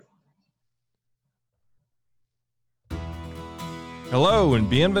Hello and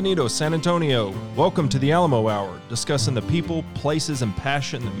Bienvenidos, San Antonio. Welcome to the Alamo Hour, discussing the people, places, and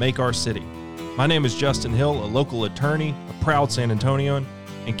passion that make our city. My name is Justin Hill, a local attorney, a proud San Antonian,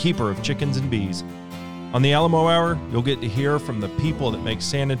 and keeper of chickens and bees. On the Alamo Hour, you'll get to hear from the people that make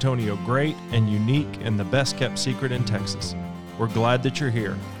San Antonio great and unique and the best kept secret in Texas. We're glad that you're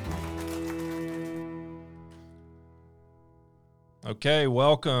here. Okay,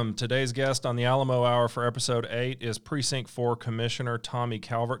 welcome. Today's guest on the Alamo Hour for episode 8 is Precinct 4 Commissioner Tommy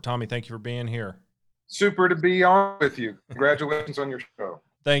Calvert. Tommy, thank you for being here. Super to be on with you. Congratulations on your show.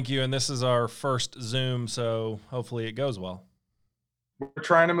 Thank you, and this is our first Zoom, so hopefully it goes well. We're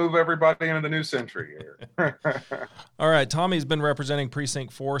trying to move everybody into the new century here. All right, Tommy's been representing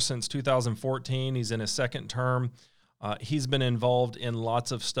Precinct 4 since 2014. He's in his second term. He's been involved in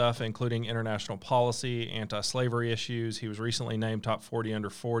lots of stuff, including international policy, anti-slavery issues. He was recently named Top 40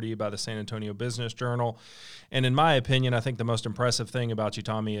 Under 40 by the San Antonio Business Journal. And in my opinion, I think the most impressive thing about you,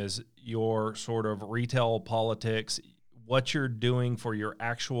 Tommy, is your sort of retail politics. What you're doing for your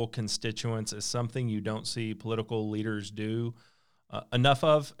actual constituents is something you don't see political leaders do enough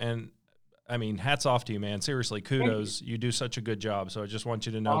of. And I mean, hats off to you, man. Seriously, kudos. You do such a good job. So I just want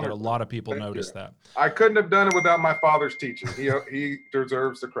you to know that a lot of people notice that. I couldn't have done it without my father's teaching. He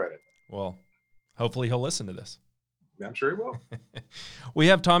deserves the credit. Well, hopefully he'll listen to this. I'm sure he will. We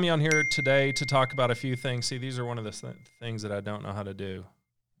have Tommy on here today to talk about a few things. See, these are one of the things that I don't know how to do.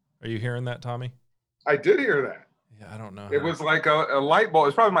 Are you hearing that, Tommy? I did hear that. Yeah, I don't know. It was like a light bulb.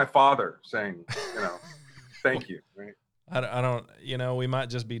 It's probably my father saying, thank you. Right? I don't, we might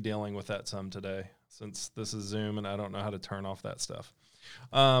just be dealing with that some today since this is Zoom and I don't know how to turn off that stuff.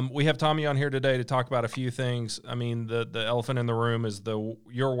 We have Tommy on here today to talk about a few things. I mean, the elephant in the room is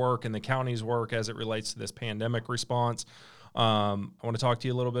your work and the county's work as it relates to this pandemic response. I want to talk to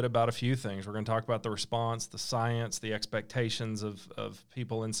you a little bit about a few things. We're going to talk about the response, the science, the expectations of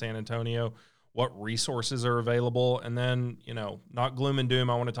people in San Antonio, what resources are available, and then, not gloom and doom.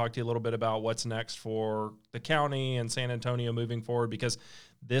 I want to talk to you a little bit about what's next for the county and San Antonio moving forward, because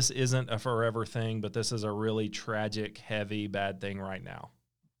this isn't a forever thing, but this is a really tragic, heavy, bad thing right now.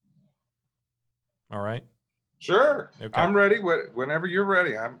 All right? Sure. Okay. I'm ready. Whenever you're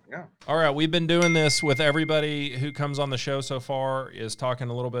ready. All right. We've been doing this with everybody who comes on the show so far, is talking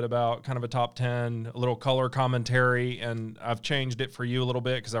a little bit about kind of a top 10, a little color commentary, and I've changed it for you a little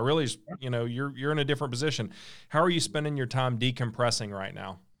bit because I really, you're in a different position. How are you spending your time decompressing right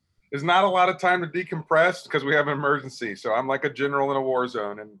now? There's not a lot of time to decompress because we have an emergency. So I'm like a general in a war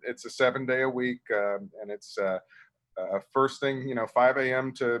zone, and it's a 7-day a week, and it's first thing, 5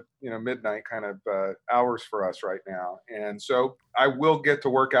 a.m. to, midnight kind of hours for us right now. And so I will get to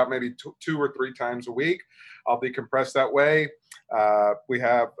work out maybe 2 or 3 times a week. I'll decompress that way. We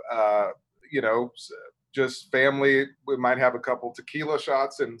have, just family. We might have a couple tequila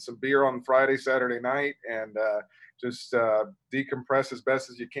shots and some beer on Friday, Saturday night, and just decompress as best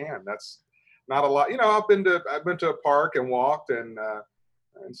as you can. That's not a lot. I've been to a park and walked, and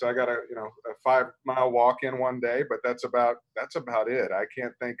so I got a 5-mile walk in one day, but that's about it. I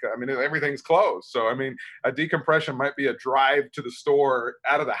can't think. I mean, everything's closed, so I mean, a decompression might be a drive to the store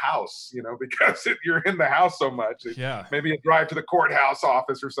out of the house, because you're in the house so much. Yeah. Maybe a drive to the courthouse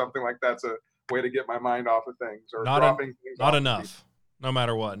office or something like that's a way to get my mind off of things. Or dropping things. Not enough. No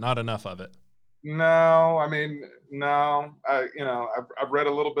matter what, not enough of it. No, I mean, no. I've read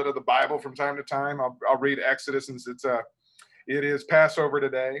a little bit of the Bible from time to time. I'll read Exodus, since it is Passover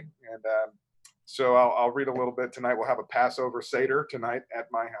today, and so I'll read a little bit tonight. We'll have a Passover Seder tonight at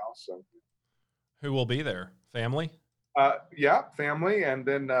my house. So, who will be there? Family? Yeah, family, and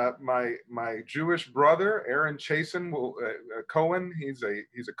then my Jewish brother Aaron Chasen will Cohen. He's a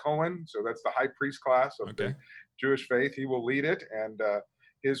Cohen, so that's the high priest class of the Jewish faith. He will lead it, and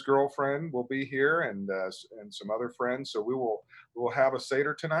his girlfriend will be here, and some other friends. So we'll have a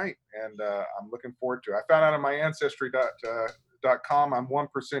Seder tonight, and I'm looking forward to it. I found out on my ancestry.com I'm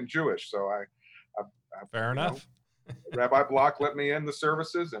 1% Jewish, so I fair enough. Rabbi Block let me in the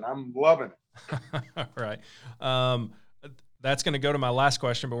services, and I'm loving it. All right. That's going to go to my last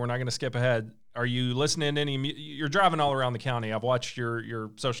question, but we're not going to skip ahead. Are you listening to you're driving all around the county. I've watched your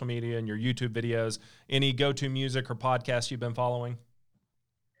social media and your YouTube videos. Any go-to music or podcasts you've been following?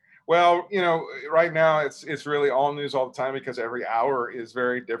 Well, right now it's really all news all the time because every hour is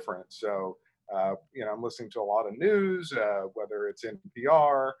very different. So, I'm listening to a lot of news, whether it's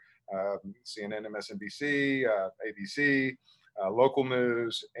NPR, CNN, MSNBC, ABC, local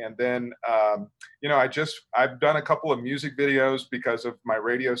news. And then, I've done a couple of music videos because of my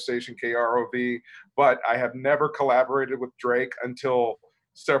radio station, KROV, but I have never collaborated with Drake until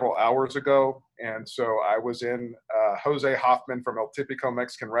several hours ago. And so I was in Jose Hoffman from El Tipico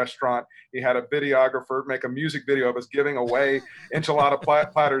Mexican Restaurant. He had a videographer make a music video of us giving away enchilada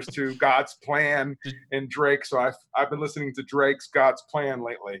platters to God's Plan and Drake. So I've been listening to Drake's God's Plan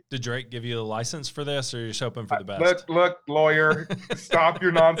lately. Did Drake give you a license for this, or you're just hoping for the best? Look, lawyer, stop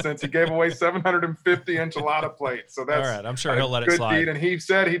your nonsense. He gave away 750 enchilada plates. So that's all right. I'm sure he'll let it slide. Deed, and he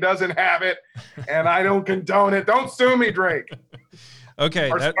said he doesn't have it, and I don't condone it. Don't sue me, Drake.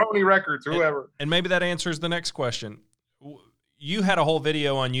 Okay. Or Sony Records, whoever. And maybe that answers the next question. You had a whole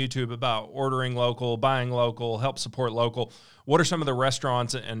video on YouTube about ordering local, buying local, help support local. What are some of the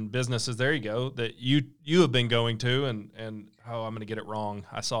restaurants and businesses, there you go, that you have been going to? And I'm going to get it wrong.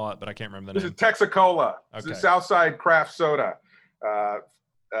 I saw it, but I can't remember the name. This is Texacola. Okay. This is Southside Craft Soda.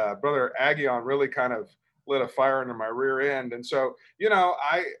 Brother Aguillon really kind of lit a fire under my rear end. And so,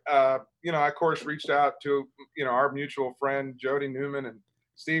 I of course reached out to, our mutual friend, Jody Newman and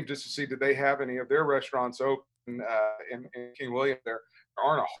Steve, just to see, did they have any of their restaurants open in King William. There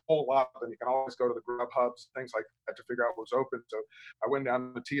aren't a whole lot of them. You can always go to the Grub Hubs, things like that, to figure out what was open. So I went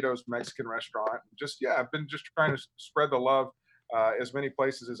down to Tito's Mexican restaurant. I've been just trying to spread the love as many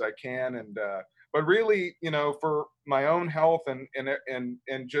places as I can. And, but really, for my own health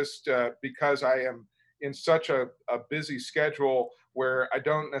and just because I am in such a busy schedule where I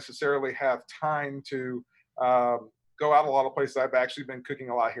don't necessarily have time to go out a lot of places. I've actually been cooking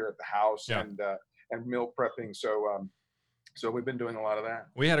a lot here at the house and meal prepping. So we've been doing a lot of that.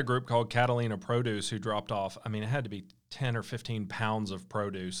 We had a group called Catalina Produce who dropped off. I mean, it had to be 10 or 15 pounds of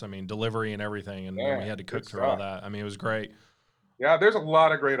produce. I mean, delivery and everything. And we had to cook through all that. I mean, it was great. Yeah, there's a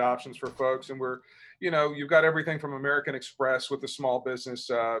lot of great options for folks. And we're, you've got everything from American Express with the small business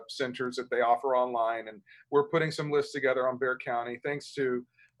centers that they offer online. And we're putting some lists together on Bexar County, thanks to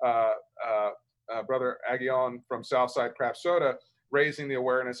Brother Aguillon from Southside Craft Soda, raising the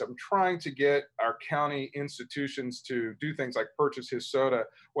awareness of trying to get our county institutions to do things like purchase his soda,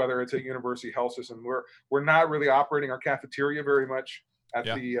 whether it's a university health system. We're not really operating our cafeteria very much at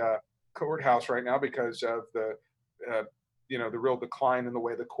the courthouse right now because of the the real decline in the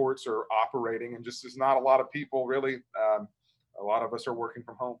way the courts are operating, and just there's not a lot of people really. A lot of us are working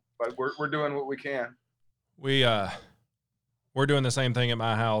from home, but we're doing what we can. We're doing the same thing at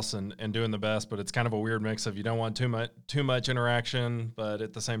my house and doing the best, but it's kind of a weird mix of you don't want too much interaction, but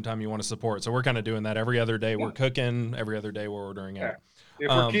at the same time you want to support. So we're kind of doing that every other day. We're cooking every other day. We're ordering out. If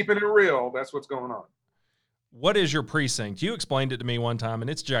we're keeping it real, that's what's going on. What is your precinct? You explained it to me one time, and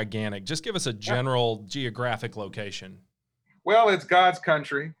it's gigantic. Just give us a general geographic location. Well, it's God's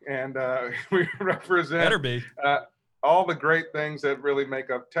country, and we represent. Better be. All the great things that really make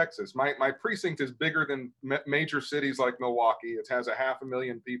up Texas. My precinct is bigger than major cities like Milwaukee. It has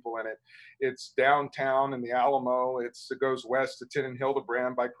 500,000 people in it. It's downtown in the Alamo. It goes west to Tin and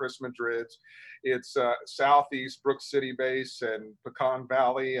Hildebrand by Chris Madrid's. It's southeast Brook City Base and Pecan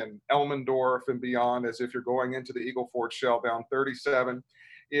Valley and Elmendorf and beyond, as if you're going into the Eagle Ford Shell down 37.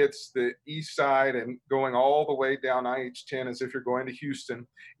 It's the east side and going all the way down IH-10 as if you're going to Houston.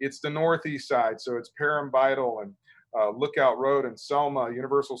 It's the northeast side, so it's Perham Vital and Lookout Road and Selma,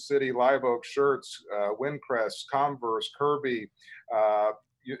 Universal City, Live Oak, Schertz, Windcrest, Converse, Kirby,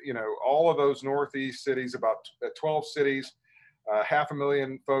 all of those northeast cities, about 12 cities,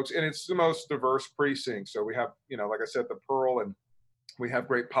 500,000 folks, and it's the most diverse precinct. So we have, like I said, the Pearl, and we have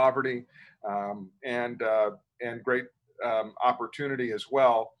great poverty and great opportunity as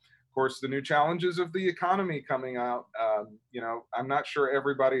well. Of course, the new challenges of the economy coming out. I'm not sure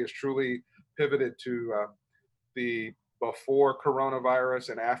everybody is truly pivoted to the before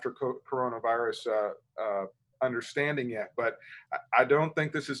coronavirus and after coronavirus understanding yet, but I don't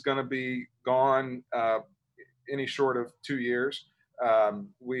think this is going to be gone any short of 2 years.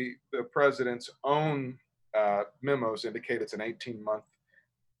 The president's own memos indicate it's an 18-month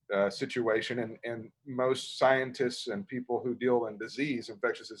situation, and most scientists and people who deal in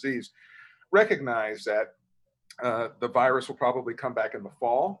infectious disease, recognize that the virus will probably come back in the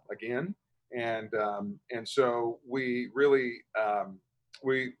fall again. And so we really, and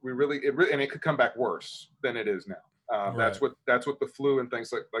it could come back worse than it is now. Right. That's what the flu and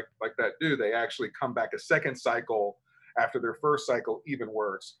things like that do. They actually come back a second cycle after their first cycle, even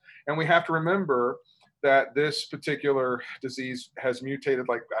worse. And we have to remember that this particular disease has mutated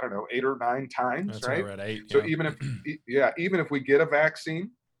 8 or 9 times. That's right? Right, 8. So even if we get a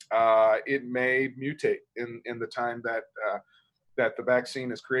vaccine, it may mutate in the time that the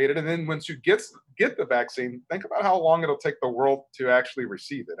vaccine is created. And then once you get the vaccine, think about how long it'll take the world to actually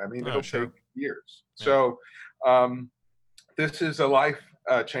receive it. I mean, it'll take years. Yeah. So this is a life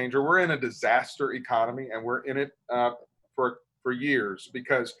changer. We're in a disaster economy, and we're in it for for years,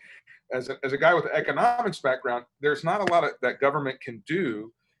 because as a guy with an economics background, there's not a lot of that government can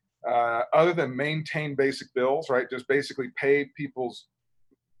do other than maintain basic bills, right? Just basically pay people's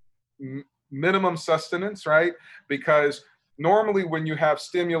minimum sustenance, right? Because normally when you have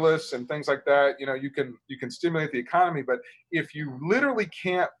stimulus and things like that, you can stimulate the economy, but if you literally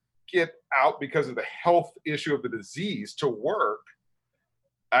can't get out because of the health issue of the disease to work,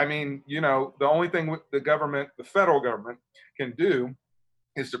 I mean, the only thing the federal government can do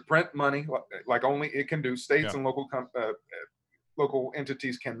is to print money like only it can do. States Yeah. and local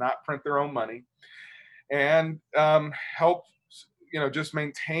entities cannot print their own money, and help, just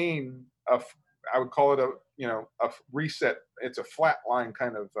maintain I would call it a reset. It's a flat line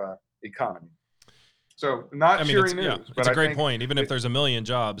kind of economy. So not cheery news. Yeah, but it's a I great think point. Even if there's a million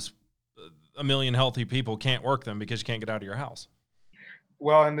jobs, a million healthy people can't work them because you can't get out of your house.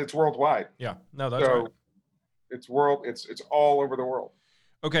 Well, and it's worldwide. Yeah, no, that's right. It's all over the world.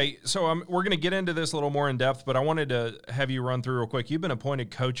 Okay, so we're going to get into this a little more in depth, but I wanted to have you run through real quick. You've been appointed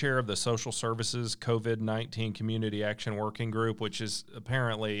co-chair of the Social Services COVID-19 Community Action Working Group, which is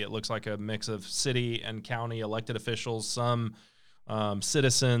apparently, it looks like a mix of city and county elected officials, some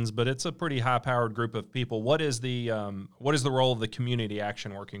citizens, but it's a pretty high-powered group of people. What is the role of the Community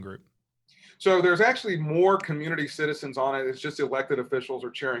Action Working Group? So there's actually more community citizens on it. It's just elected officials are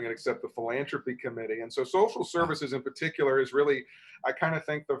chairing it, except the philanthropy committee. And so social services in particular is really, I kind of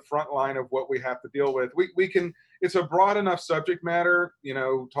think, the front line of what we have to deal with. It's a broad enough subject matter,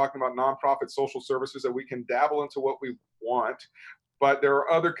 talking about nonprofit social services, that we can dabble into what we want. But there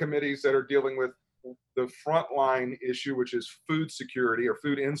are other committees that are dealing with the frontline issue, which is food security or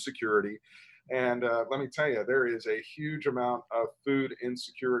food insecurity. And let me tell you, there is a huge amount of food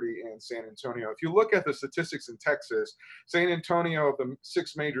insecurity in San Antonio. If you look at the statistics in Texas, San Antonio, of the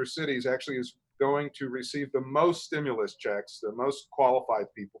 6 major cities, actually is going to receive the most stimulus checks, the most qualified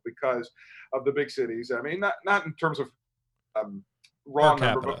people, because of the big cities. I mean, not in terms of raw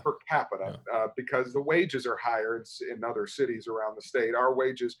number, but per capita, because the wages are higher in other cities around the state. Our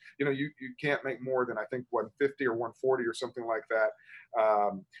wages, you can't make more than, I think, 150 or 140 or something like that.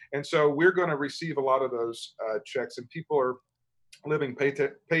 And so we're going to receive a lot of those checks, and people are living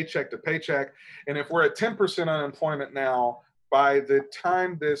paycheck to paycheck. And if we're at 10% unemployment now, by the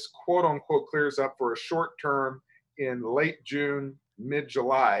time this quote unquote clears up for a short term in late June,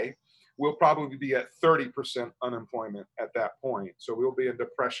 mid-July, we'll probably be at 30% unemployment at that point. So we'll be in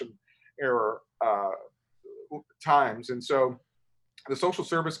depression era times. And so the Social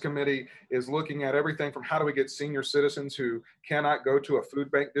Service Committee is looking at everything from how do we get senior citizens who cannot go to a food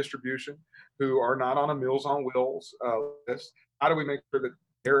bank distribution, who are not on a Meals on Wheels list. How do we make sure that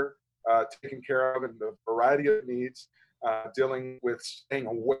they're taken care of in the variety of needs, dealing with staying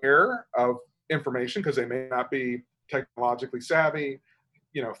aware of information because they may not be technologically savvy.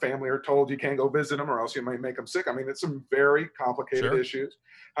 Family are told you can't go visit them or else you might make them sick. I mean, it's some very complicated issues.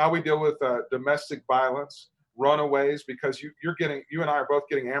 How we deal with domestic violence, runaways, because you and I are both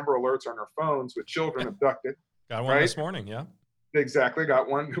getting Amber Alerts on our phones with children abducted. Got one this morning, yeah. Exactly, got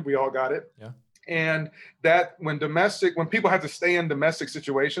one. We all got it. Yeah. And that when people have to stay in domestic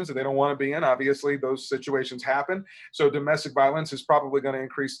situations that they don't want to be in, obviously those situations happen. So domestic violence is probably going to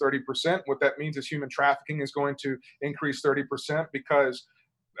increase 30%. What that means is human trafficking is going to increase 30% because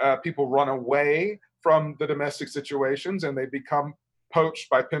people run away from the domestic situations and they become poached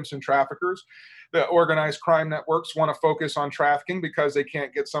by pimps and traffickers. The organized crime networks want to focus on trafficking because they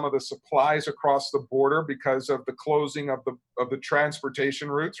can't get some of the supplies across the border because of the closing of the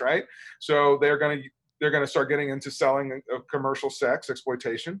transportation routes, right? So they're going to start getting into selling of commercial sex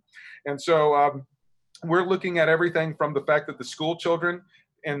exploitation. And so we're looking at everything from the fact that the school children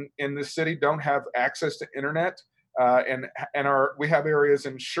in the city don't have access to internet, and we have areas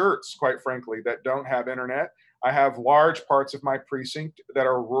in Schertz, quite frankly, that don't have internet. I have large parts of my precinct that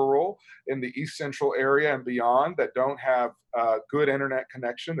are rural in the East Central area and beyond that don't have good internet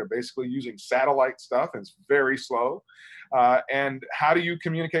connection. They're basically using satellite stuff, and it's very slow. And how do you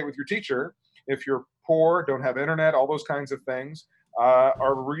communicate with your teacher if you're poor, don't have internet? All those kinds of things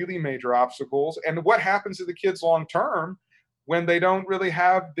are really major obstacles. And what happens to the kids long term when they don't really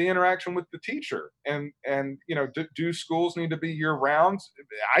have the interaction with the teacher? And do schools need to be year round?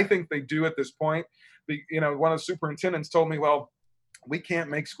 I think they do at this point. One of the superintendents told me, well, we can't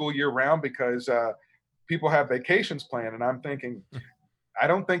make school year round because people have vacations planned. And I'm thinking, I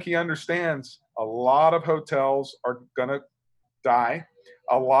don't think he understands a lot of hotels are going to die.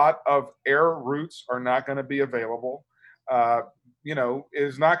 A lot of air routes are not going to be available.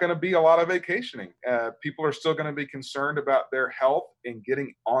 Is not going to be a lot of vacationing. People are still going to be concerned about their health and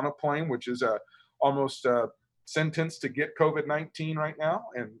getting on a plane, which is almost sentenced to get COVID-19 right now,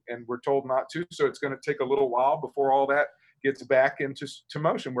 and we're told not to. So it's going to take a little while before all that gets back into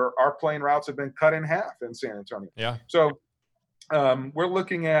motion, where our plane routes have been cut in half in San Antonio. Yeah. So we're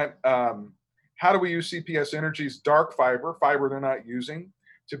looking at how do we use CPS Energy's dark fiber they're not using,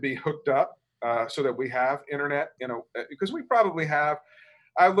 to be hooked up so that we have internet, because we probably have.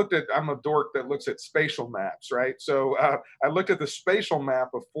 I'm a dork that looks at spatial maps, right? So I looked at the spatial map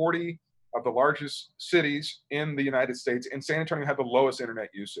of 40 of the largest cities in the United States, and San Antonio had the lowest internet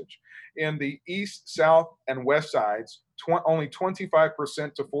usage. In the east, south, and west sides, only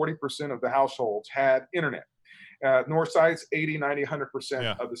 25% to 40% of the households had internet. North sides, 80, 90,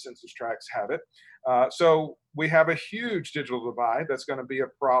 100% of the census tracts have it. So we have a huge digital divide that's going to be a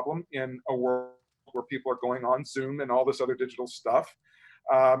problem in a world where people are going on Zoom and all this other digital stuff.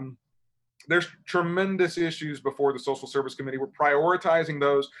 There's tremendous issues before the Social Service Committee. We're prioritizing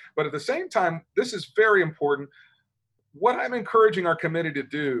those, but at the same time, this is very important. What I'm encouraging our committee to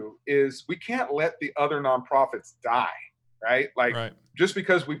do is we can't let the other nonprofits die, right? Just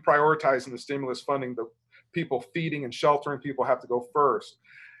because we prioritize in the stimulus funding, the people feeding and sheltering people have to go first,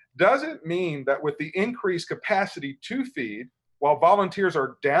 doesn't mean that with the increased capacity to feed, while volunteers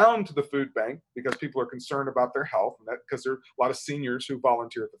are down to the food bank because people are concerned about their health, and that because there are a lot of seniors who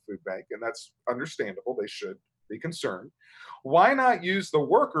volunteer at the food bank, and that's understandable, they should be concerned. Why not use the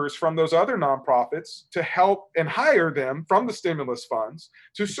workers from those other nonprofits to help and hire them from the stimulus funds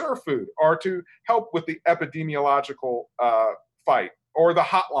to serve food or to help with the epidemiological fight, or the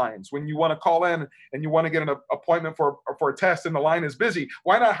hotlines when you want to call in and you want to get an appointment for a test and the line is busy?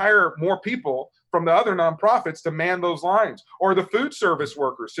 Why not hire more people from the other nonprofits to man those lines, or the food service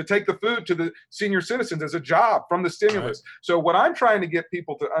workers to take the food to the senior citizens as a job from the stimulus? Right. So what I'm trying to get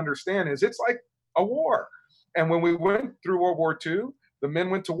people to understand is it's like a war. And when we went through World War II, the men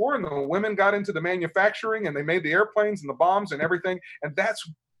went to war and the women got into the manufacturing and they made the airplanes and the bombs and everything. And that's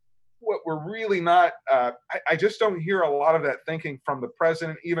what we're really not, I just don't hear a lot of that thinking from the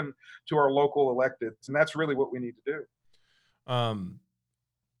president, even to our local electeds. And that's really what we need to do.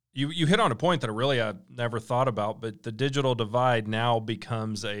 You hit on a point that I never thought about, but the digital divide now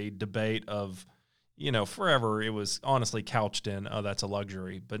becomes a debate of, forever it was honestly couched in, oh, that's a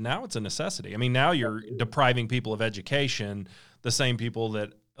luxury, but now it's a necessity. I mean, now you're depriving people of education, the same people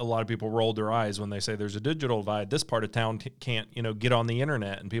that a lot of people rolled their eyes when they say there's a digital divide. This part of town can't, get on the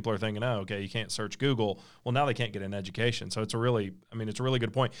internet, and people are thinking, oh, okay, you can't search Google. Well, now they can't get an education. So it's a really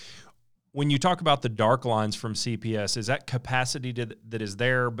good point. When you talk about the dark lines from CPS, is that capacity that is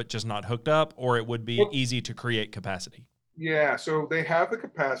there but just not hooked up, or it would be easy to create capacity? Yeah, so they have the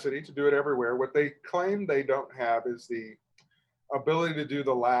capacity to do it everywhere. What they claim they don't have is the ability to do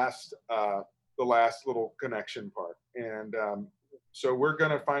the last little connection part. And so we're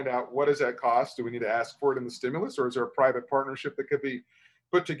going to find out, what does that cost? Do we need to ask for it in the stimulus, or is there a private partnership that could be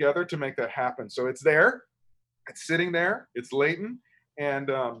put together to make that happen? So it's there, it's sitting there, it's latent, and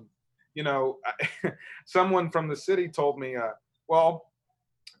someone from the city told me,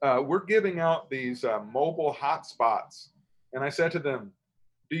 we're giving out these mobile hotspots. And I said to them,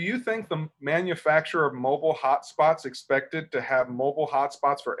 do you think the manufacturer of mobile hotspots expected to have mobile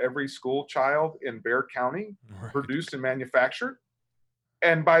hotspots for every school child in Bexar County, right, produced and manufactured?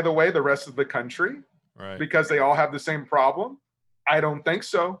 And by the way, the rest of the country, right, because they all have the same problem? I don't think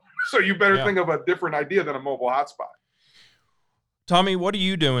so. So you better think of a different idea than a mobile hotspot. Tommy, what are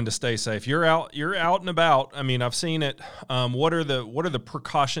you doing to stay safe? You're out and about. I mean, I've seen it. What are the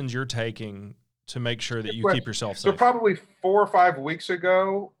precautions you're taking to make sure that you keep yourself safe? So probably 4 or 5 weeks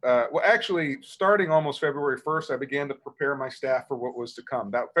ago, actually starting almost February 1st, I began to prepare my staff for what was to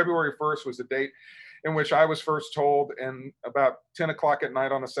come. That February 1st was the date in which I was first told, and about 10 o'clock at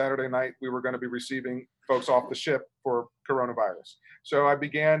night on a Saturday night, we were going to be receiving folks off the ship for coronavirus. So I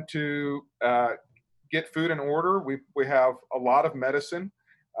began to get food in order. We have a lot of medicine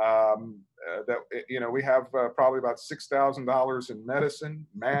we have probably about $6,000 in medicine,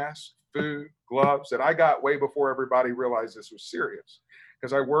 masks, food, gloves that I got way before everybody realized this was serious,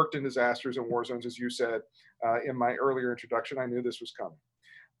 because I worked in disasters and war zones, as you said in my earlier introduction. I knew this was coming.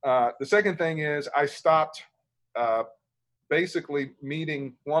 The second thing is I stopped basically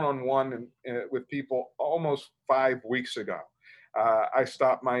meeting one-on-one with people almost 5 weeks ago. I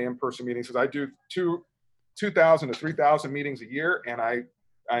stopped my in-person meetings because I do 2,000 to 3,000 meetings a year, and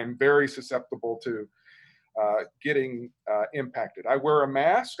I'm very susceptible to getting impacted. I wear a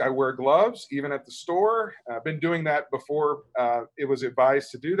mask, I wear gloves, even at the store. I've been doing that before it was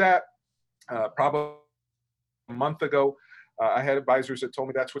advised to do that. Probably a month ago, I had advisors that told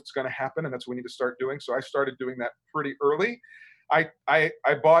me that's what's going to happen and that's what we need to start doing. So I started doing that pretty early. I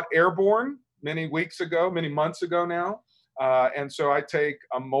bought Airborne many months ago now. And so I take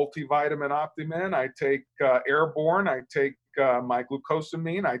a multivitamin Optimin. I take Airborne. I take my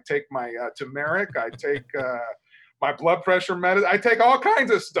glucosamine. I take my turmeric. I take my blood pressure medicine. I take all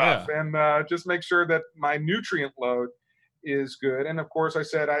kinds of stuff, and just make sure that my nutrient load is good. And of course, I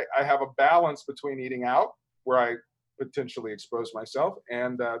said I have a balance between eating out, where I potentially expose myself,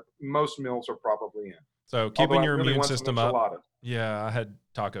 and most meals are probably in. So keeping your immune system up. Yeah, I had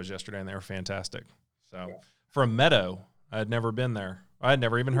tacos yesterday, and they were fantastic. So from Meadow, I had never been there. I had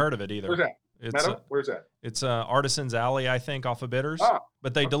never even heard of it either. Where's that? Meadow? Where's that? It's Artisan's Alley, I think, off of Bitters.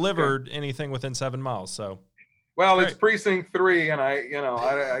 But they delivered anything within 7 miles. So, well, it's Precinct 3, and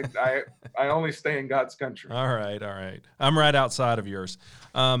I only stay in God's country. All right. I'm right outside of yours.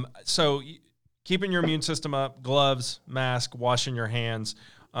 So keeping your immune system up, gloves, mask, washing your hands.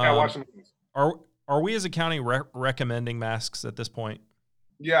 Washing my hands. Are we as a county recommending masks at this point?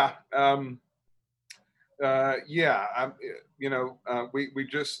 Yeah. We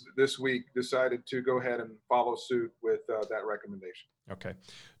just this week decided to go ahead and follow suit with that recommendation. Okay.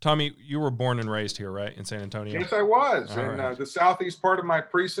 Tommy, you were born and raised here, right? In San Antonio? Yes, I was. In the southeast part of my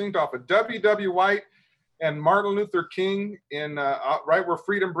precinct, off of W.W. White and Martin Luther King, in right where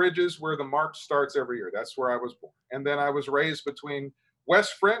Freedom Bridge is, where the march starts every year. That's where I was born. And then I was raised between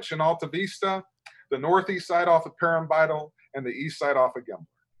West French and Alta Vista, the northeast side off of Parambital, and the east side off of Gilmore.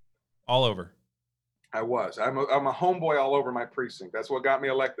 All over. I was. I'm a homeboy all over my precinct. That's what got me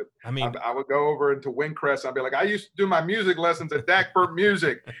elected. I mean, I would go over into Windcrest. I'd be like, I used to do my music lessons at Dackbert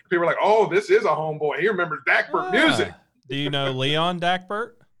Music. People were like, oh, this is a homeboy. He remembers Dackbert Music. Do you know Leon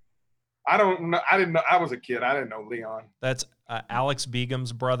Dackbert? I don't know. I didn't know. I was a kid. I didn't know Leon. That's Alex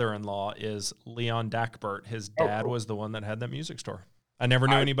Begum's brother-in-law is Leon Dackbert. His dad was the one that had that music store. I never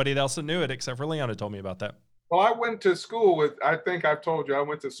knew anybody else that knew it except for Leon had told me about that. Well, I went to school with, I think I've told you, I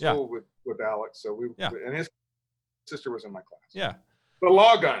went to school with Alex. So and his sister was in my class. Yeah. The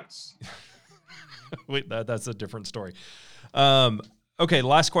law guns. Wait, that's a different story. Okay.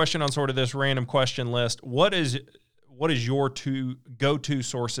 Last question on sort of this random question list. What is your two go-to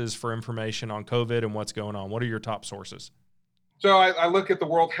sources for information on COVID and what's going on? What are your top sources? So I look at the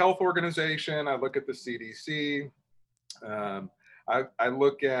World Health Organization. I look at the CDC. I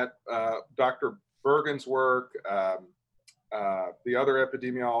look at Dr. Bergen's work, the other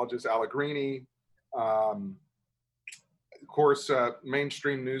epidemiologist, Allegrini, of course,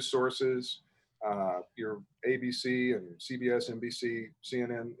 mainstream news sources, your ABC and CBS, NBC,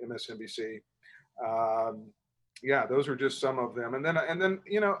 CNN, MSNBC. Those are just some of them. And then,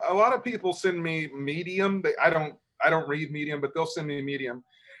 a lot of people send me Medium. I don't read Medium, but they'll send me Medium.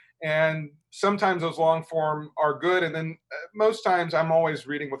 And sometimes those long form are good. And then most times I'm always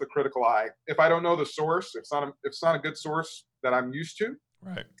reading with a critical eye. If I don't know the source, if it's not a good source that I'm used to,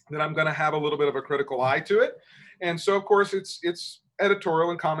 then I'm going to have a little bit of a critical eye to it. And so, of course, it's editorial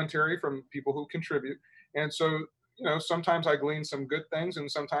and commentary from people who contribute. And so, sometimes I glean some good things,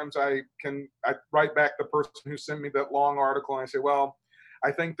 and sometimes I write back the person who sent me that long article, and I say, well,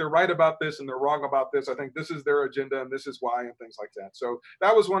 I think they're right about this and they're wrong about this. I think this is their agenda and this is why, and things like that. So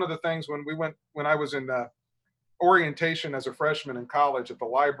that was one of the things when I was in orientation as a freshman in college at the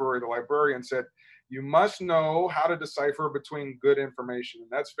library, the librarian said, you must know how to decipher between good information. And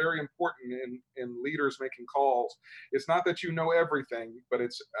that's very important in leaders making calls. It's not that you know everything, but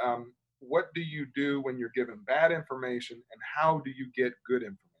it's what do you do when you're given bad information, and how do you get good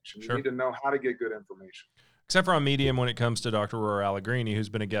information? You need to know how to get good information. Except for on Medium, when it comes to Dr. Aurora Allegrini, who's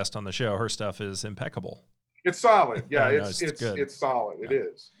been a guest on the show, her stuff is impeccable. It's solid. Yeah, it's solid. Yeah. It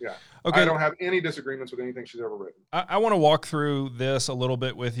is. Yeah. Okay. I don't have any disagreements with anything she's ever written. I want to walk through this a little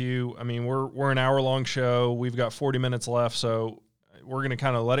bit with you. I mean, we're an hour-long show. We've got 40 minutes left, so we're going to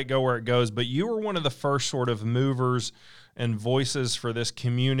kind of let it go where it goes. But you were one of the first sort of movers and voices for this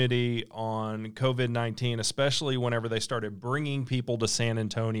community on COVID-19, especially whenever they started bringing people to San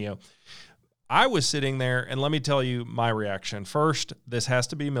Antonio. I was sitting there, and let me tell you my reaction. First, this has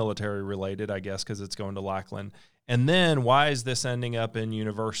to be military related, I guess, because it's going to Lackland. And then, why is this ending up in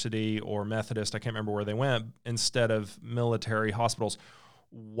University or Methodist? I can't remember where they went, instead of military hospitals.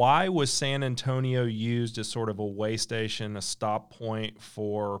 Why was San Antonio used as sort of a way station, a stop point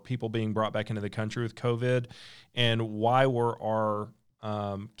for people being brought back into the country with COVID? And why were our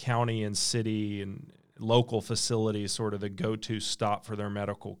county and city and local facilities sort of the go-to stop for their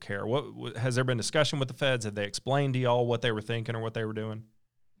medical care? What has there been discussion with the feds? Have they explained to y'all what they were thinking or what they were doing?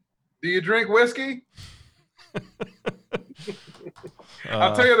 Do you drink whiskey?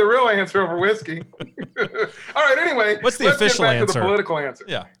 I'll tell you the real answer over whiskey. All right. Anyway, what's the official answer? To the political answer.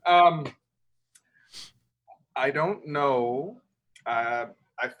 Yeah. I don't know. I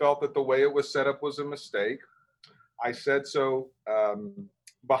I felt that the way it was set up was a mistake. I said so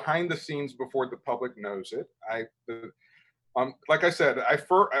behind the scenes before the public knows it. Like I said,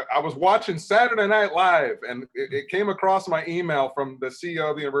 I was watching Saturday Night Live, and it came across my email from the CEO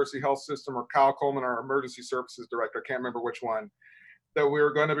of the University Health System, or Kyle Coleman, our emergency services director, I can't remember which one, that we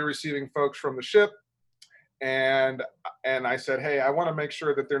were going to be receiving folks from the ship. And I said, hey, I want to make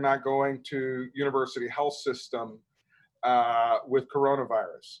sure that they're not going to University Health System with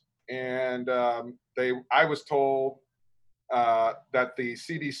coronavirus. And I was told that the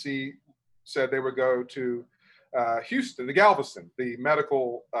CDC said they would go to Houston, the Galveston, the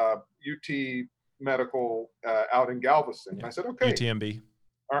medical UT medical out in Galveston. Yeah. I said, okay, UTMB.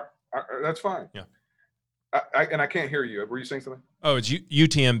 That's fine. Yeah. And I can't hear you. Were you saying something? Oh, it's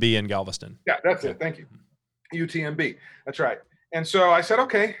UTMB in Galveston. Yeah, that's it. Thank you. UTMB. That's right. And so I said,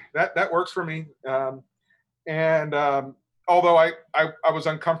 okay, that works for me. Although I was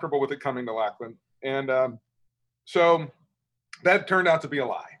uncomfortable with it coming to Lackland. And so that turned out to be a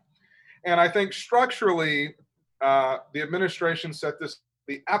lie. And I think structurally, the administration set this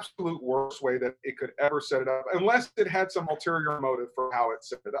the absolute worst way that it could ever set it up, unless it had some ulterior motive for how it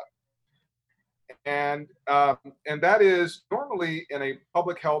set it up. And that is normally in a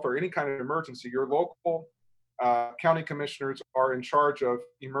public health or any kind of emergency, your local county commissioners are in charge of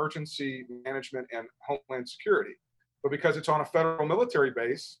emergency management and homeland security. But because it's on a federal military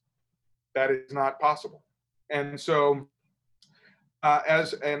base, that is not possible. And so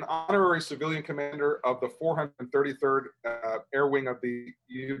as an honorary civilian commander of the 433rd Air Wing of the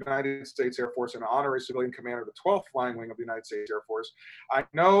United States Air Force and an honorary civilian commander of the 12th Flying Wing of the United States Air Force, I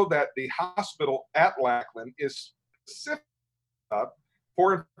know that the hospital at Lackland is specific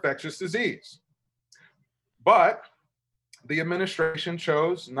for infectious disease. But the administration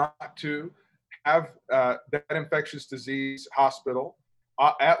chose not to have that infectious disease hospital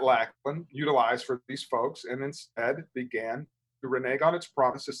at Lackland utilized for these folks, and instead began to renege on its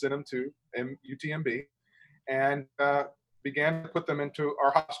promise to send them to UTMB, and began to put them into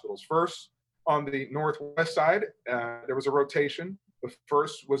our hospitals. First, on the northwest side, there was a rotation. The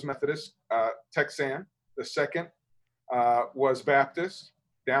first was Methodist Texan. The second was Baptist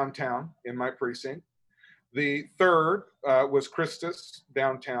downtown in my precinct. The third was Christus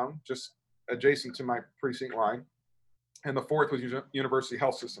downtown, just adjacent to my precinct line. And the fourth was University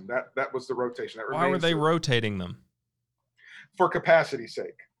Health System. That was the rotation. Why were they rotating them? For capacity's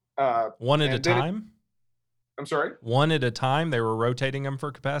sake. One at a time? I'm sorry? One at a time? They were rotating them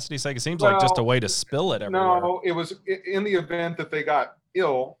for capacity's sake? It seems like just a way to spill it everywhere. No, it was in the event that they got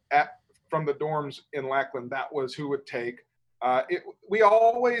ill from the dorms in Lackland, that was who would take. We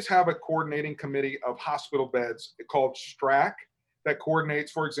always have a coordinating committee of hospital beds called STRAC that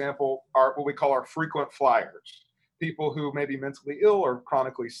coordinates, for example, what we call our frequent flyers, people who may be mentally ill or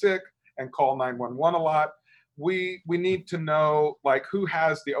chronically sick and call 911 a lot. We need to know like who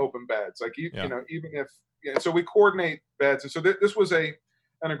has the open beds, like you know, even if so we coordinate beds. And so this was an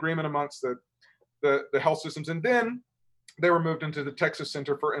agreement amongst the health systems, and then they were moved into the Texas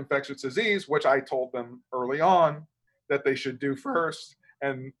Center for Infectious Disease, which I told them early on that they should do first,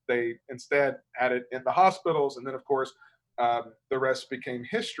 and they instead had it in the hospitals. And then of course the rest became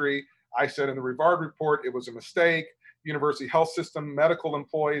history. I said in the Rivard report it was a mistake. University Health System medical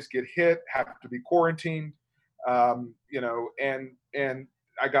employees get hit, have to be quarantined. You know, and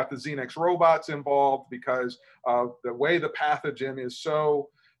I got the Xenex robots involved because of the way the pathogen is so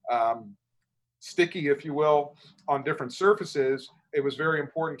sticky, if you will, on different surfaces. It was very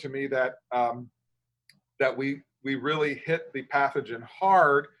important to me that that we really hit the pathogen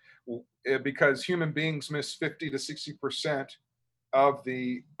hard, because human beings miss 50 to 60% of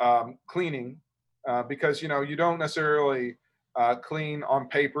the cleaning, because you know you don't necessarily clean on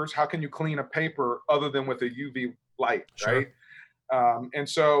papers. How can you clean a paper other than with a UV light, sure. right? And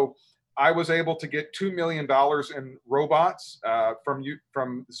so I was able to get $2 million in robots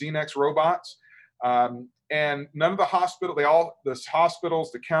from Xenex robots, and none of the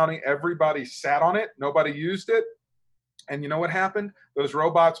hospitals, the county, everybody sat on it. Nobody used it. And you know what happened? Those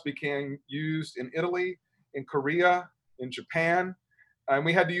robots became used in Italy, in Korea, in Japan. And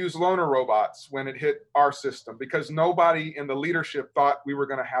we had to use loaner robots when it hit our system because nobody in the leadership thought we were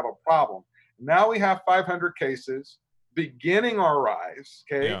going to have a problem. Now we have 500 cases beginning our rise,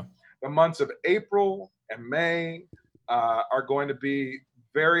 okay? Yeah. The months of April and May are going to be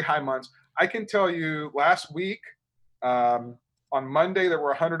very high months. I can tell you last week, on Monday, there were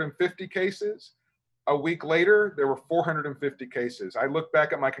 150 cases. A week later, there were 450 cases. I look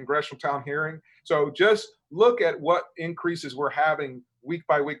back at my congressional town hearing. So just look at what increases we're having week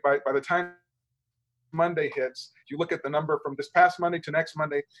by week. By the time Monday hits, you look at the number from this past Monday to next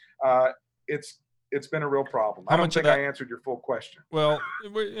Monday, it's been a real problem. I don't think I answered your full question. Well,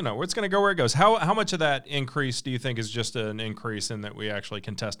 it's going to go where it goes. How much of that increase do you think is just an increase in that we actually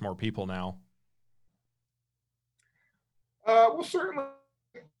can test more people now? Well, certainly,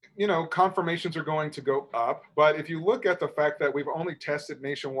 confirmations are going to go up. But if you look at the fact that we've only tested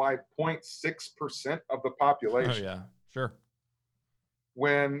nationwide 0.6% of the population. Oh, yeah, sure.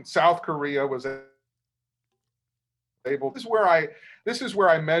 When South Korea was able, this is where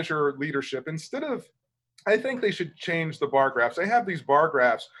I measure leadership. Instead of, I think they should change the bar graphs. They have these bar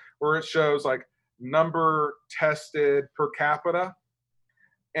graphs where it shows like number tested per capita.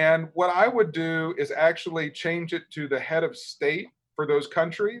 And what I would do is actually change it to the head of state for those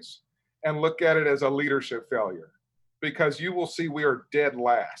countries and look at it as a leadership failure, because you will see we are dead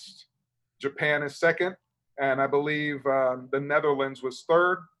last. Japan is second, and I believe the Netherlands was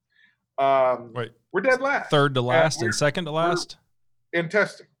third. Wait, we're dead last. Third to last and second to last? In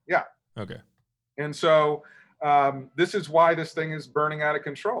testing, yeah. Okay. And so this is why this thing is burning out of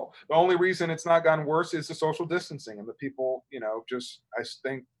control. The only reason it's not gotten worse is the social distancing and the people, I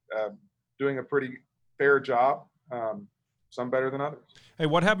think, doing a pretty fair job, some better than others. Hey,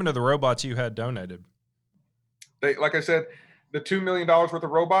 what happened to the robots you had donated? Like I said, the $2 million worth of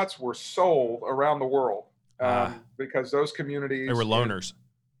robots were sold around the world because those communities. They were loaners.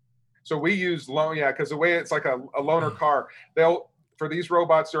 So we use because the way it's like a loaner car, for these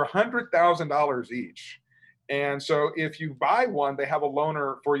robots, they're $100,000 each. And so if you buy one, they have a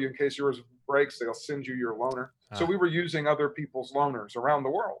loaner for you in case yours breaks, they'll send you your loaner. So we were using other people's loaners around the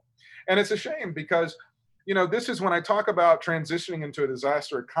world. And it's a shame because, this is when I talk about transitioning into a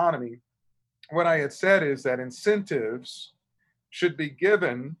disaster economy. What I had said is that incentives should be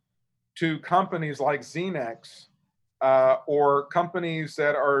given to companies like Xenex or companies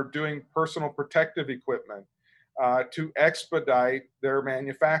that are doing personal protective equipment to expedite their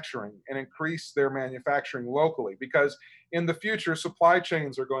manufacturing and increase their manufacturing locally, because in the future, supply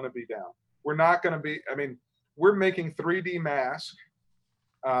chains are going to be down. We're not going to be, we're making 3D masks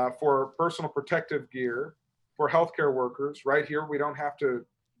for personal protective gear for healthcare workers right here. We don't have to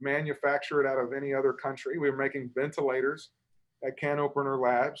manufacture it out of any other country. We're making ventilators at Can Opener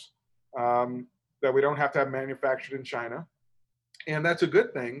Labs that we don't have to have manufactured in China. And that's a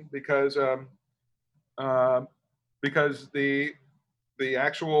good thing because the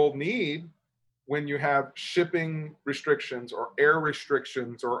actual need when you have shipping restrictions or air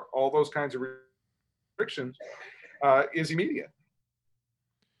restrictions or all those kinds of restrictions is immediate.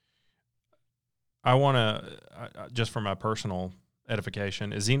 I want to, just for my personal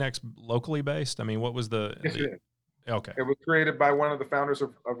edification, is Xenex locally based? What was the... Yes, it is. Okay. It was created by one of the founders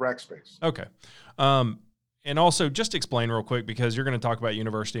of Rackspace. Okay. And also, just explain real quick, because you're going to talk about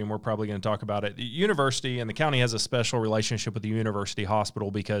university, and we're probably going to talk about it. The university and the county has a special relationship with the university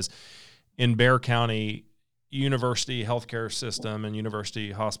hospital, because in Bexar County, university healthcare system and university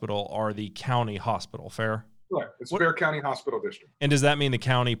hospital are the county hospital. Fair? Right. It's Bexar County Hospital District. And does that mean the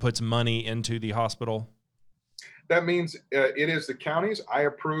county puts money into the hospital? That means it is the county's. I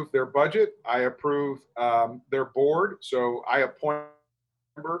approve their budget. I approve their board. So I appoint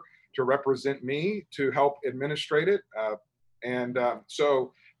a member to represent me to help administrate it.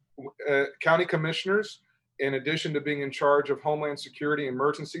 So county commissioners, in addition to being in charge of Homeland Security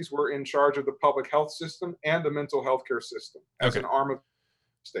emergencies, we're in charge of the public health system and the mental health care system as an arm of the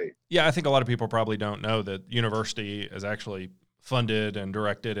state. Yeah, I think a lot of people probably don't know that university is actually funded and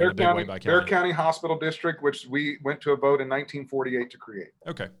directed in a big way by county. Bexar County Hospital District, which we went to a vote in 1948 to create.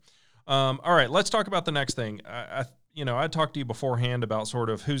 Okay. All right, let's talk about the next thing. I talked to you beforehand about sort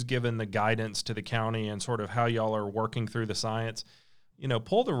of who's given the guidance to the county and sort of how y'all are working through the science.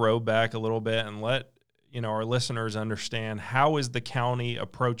 Pull the road back a little bit and let, our listeners understand, how is the county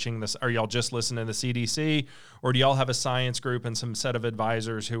approaching this? Are y'all just listening to the CDC, or do y'all have a science group and some set of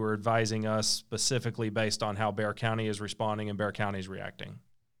advisors who are advising us specifically based on how Bexar County is responding and Bexar County is reacting?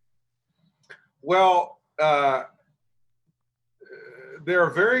 Well, there are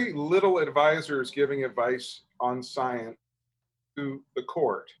very little advisors giving advice on science to the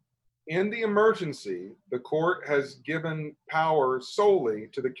court. In the emergency, the court has given power solely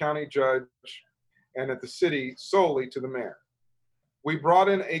to the county judge, and at the city solely to the mayor. We brought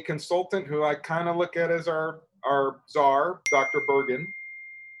in a consultant who I kind of look at as our czar, Dr. Bergen,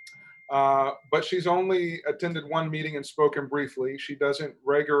 but she's only attended one meeting and spoken briefly. She doesn't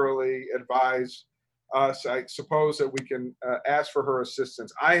regularly advise us. I suppose that we can ask for her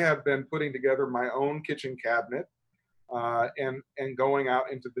assistance. I have been putting together my own kitchen cabinet and going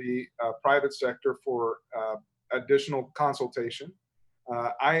out into the private sector for additional consultation.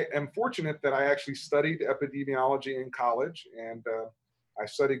 I am fortunate that I actually studied epidemiology in college, and I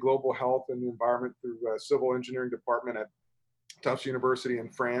studied global health and the environment through civil engineering department at Tufts University in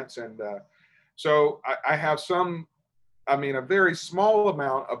France. And so I have a very small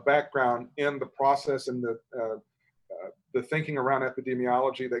amount of background in the process and the thinking around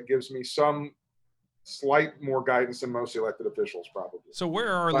epidemiology that gives me some slight more guidance than most elected officials probably. So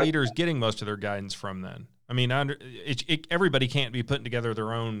where are leaders getting most of their guidance from then? I mean, everybody can't be putting together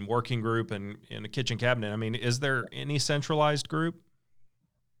their own working group and in a kitchen cabinet. I mean, is there any centralized group?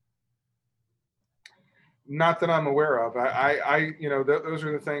 Not that I'm aware of. Those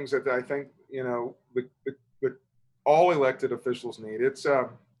are the things that I think, the all elected officials need.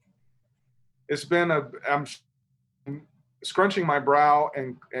 I'm scrunching my brow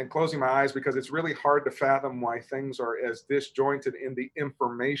and closing my eyes because it's really hard to fathom why things are as disjointed in the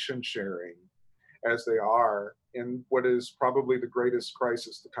information sharing as they are in what is probably the greatest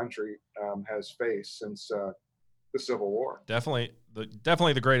crisis the country has faced since the Civil War. Definitely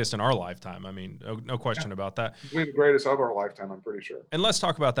the greatest in our lifetime. I mean, no question about that. We're the greatest of our lifetime, I'm pretty sure. And let's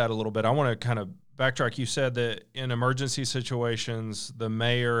talk about that a little bit. I want to kind of backtrack. You said that in emergency situations, the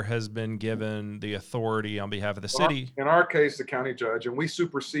mayor has been given the authority on behalf of the city. In our case, the county judge, and we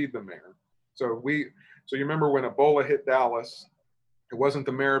supersede the mayor. So you remember when Ebola hit Dallas, it wasn't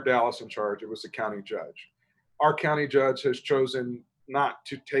the mayor of Dallas in charge, it was the county judge. Our county judge has chosen not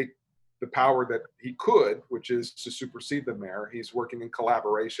to take the power that he could, which is to supersede the mayor. He's working in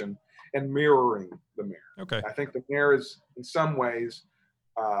collaboration and mirroring the mayor. Okay. I think the mayor is, in some ways,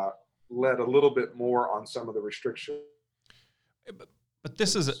 led a little bit more on some of the restrictions. But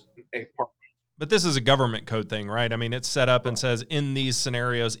this is a government code thing, right? I mean, it's set up and says in these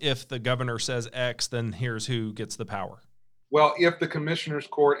scenarios, if the governor says X, then here's who gets the power. Well, if the commissioner's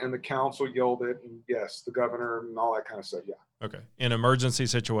court and the council yelled it, and yes, the governor and all that kind of stuff, yeah. Okay. In emergency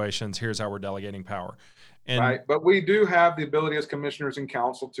situations, here's how we're delegating power. Right. But we do have the ability as commissioners and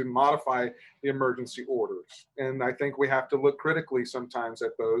council to modify the emergency orders. And I think we have to look critically sometimes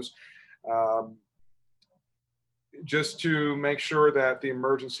at those just to make sure that the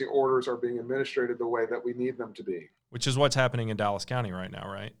emergency orders are being administered the way that we need them to be. Which is what's happening in Dallas County right now,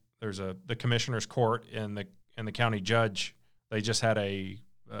 right? There's the commissioner's court and the county judge. They just had a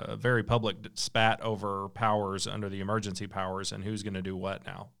very public spat over powers under the emergency powers and who's going to do what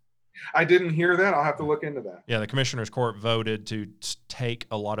now. I didn't hear that. I'll have to look into that. Yeah, the commissioner's court voted to take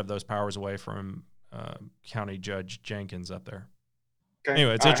a lot of those powers away from County Judge Jenkins up there. Okay.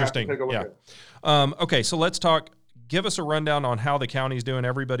 Anyway, it's interesting. Yeah. Okay, so let's talk. Give us a rundown on how the county's doing.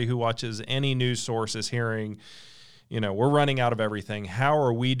 Everybody who watches any news source is hearing, we're running out of everything. How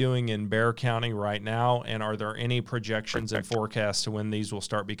are we doing in Bexar County right now? And are there any projections and forecasts to when these will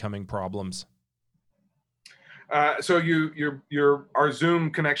start becoming problems? So our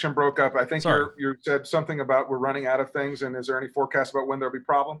Zoom connection broke up. I think you said something about we're running out of things, and is there any forecast about when there'll be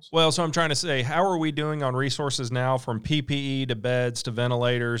problems? Well, so I'm trying to say, how are we doing on resources now, from PPE to beds to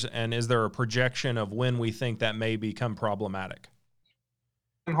ventilators, and is there a projection of when we think that may become problematic?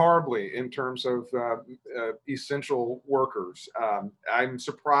 Horribly in terms of essential workers. I'm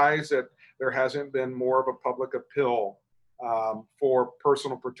surprised that there hasn't been more of a public appeal for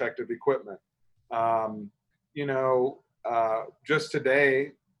personal protective equipment. Just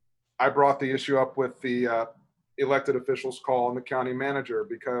today, I brought the issue up with the elected officials call and the county manager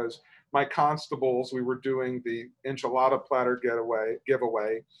because my constables, we were doing the enchilada platter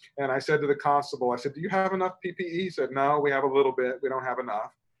giveaway. And I said to the constable, do you have enough PPE? He said, no, we have a little bit. We don't have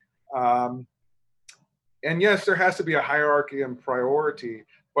enough. And yes, there has to be a hierarchy and priority,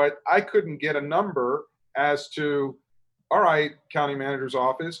 but I couldn't get a number as to, all right, county manager's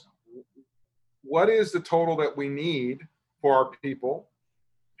office, what is the total that we need for our people?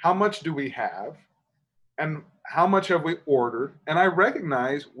 How much do we have? And how much have we ordered? And I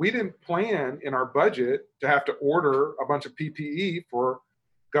recognize we didn't plan in our budget to have to order a bunch of PPE for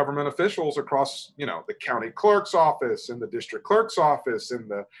government officials across, the county clerk's office and the district clerk's office and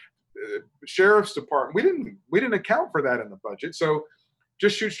the sheriff's department. We didn't account for that in the budget. So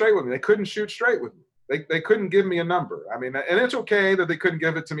just shoot straight with me. They couldn't shoot straight with me. They couldn't give me a number. I mean, and it's okay that they couldn't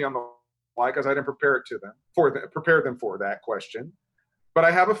give it to me on the fly because I didn't prepare them for that question. But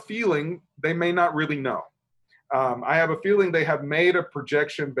I have a feeling they may not really know. I have a feeling they have made a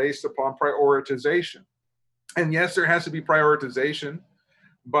projection based upon prioritization. And yes, there has to be prioritization,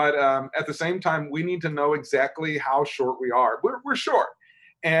 but at the same time, we need to know exactly how short we are. We're short.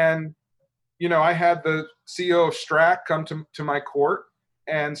 And, I had the CEO of STRAC come to my court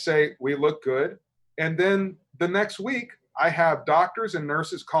and say, we look good. And then the next week, I have doctors and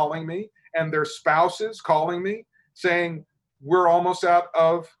nurses calling me and their spouses calling me saying, we're almost out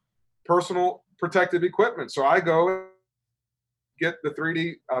of personal protective equipment. So I go get the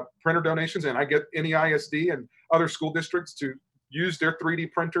 3D printer donations, and I get NEISD and other school districts to use their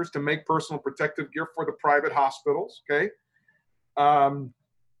 3D printers to make personal protective gear for the private hospitals. Okay.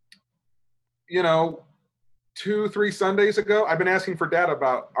 You know, 2-3 Sundays ago, I've been asking for data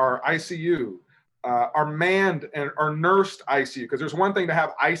about our ICU, our manned and our nursed ICU, because there's one thing to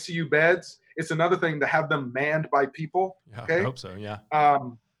have ICU beds. It's another thing to have them manned by people. Yeah, okay. I hope so. Yeah.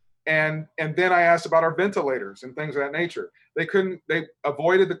 And then I asked about our ventilators and things of that nature. They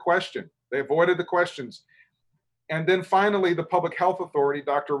avoided the question. They avoided the questions. And then finally, the public health authority,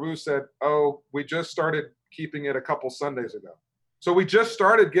 Dr. Wu, said, oh, we just started keeping it a couple Sundays ago. So we just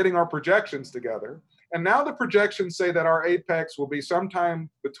started getting our projections together. And now the projections say that our apex will be sometime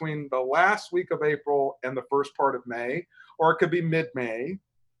between the last week of April and the first part of May, or it could be mid-May,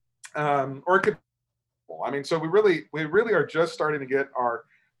 or it could, I mean, so we really are just starting to get our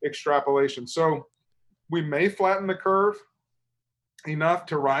extrapolation. So we may flatten the curve enough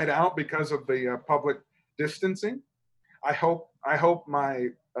to ride out because of the public distancing. I hope my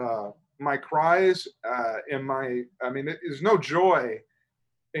my cries there's no joy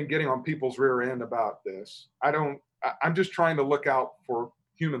in getting on people's rear end about this. I'm just trying to look out for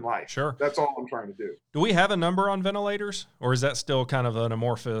human life. Sure. That's all I'm trying to do. Do we have a number on ventilators, or is that still kind of an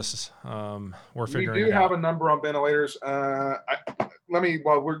amorphous? We're figuring We do it out. have a number on ventilators.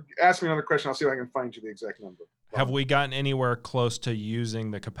 While we're asking another question, I'll see if I can find you the exact number. Have we gotten anywhere close to using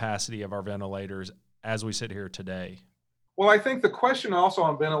the capacity of our ventilators as we sit here today? Well, I think the question also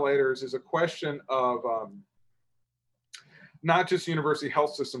on ventilators is a question of not just university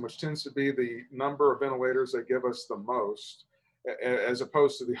health system, which tends to be the number of ventilators that give us the most, as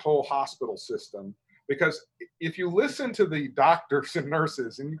opposed to the whole hospital system. Because if you listen to the doctors and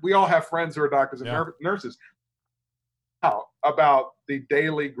nurses, and we all have friends who are doctors and nurses, about the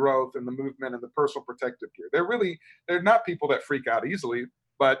daily growth and the movement and the personal protective gear. They're not people that freak out easily,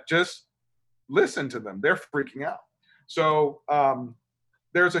 but just listen to them. They're freaking out. So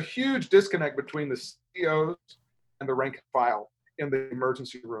there's a huge disconnect between the CEOs and the rank and file in the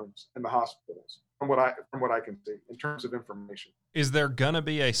emergency rooms in the hospitals, from what I can see in terms of information. Is there going to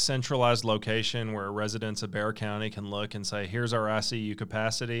be a centralized location where residents of Bexar County can look and say, here's our ICU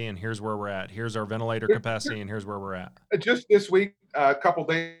capacity and here's where we're at. Here's our ventilator capacity and here's where we're at? Just this week, a couple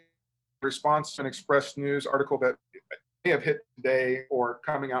days, response to an Express News article that may have hit today or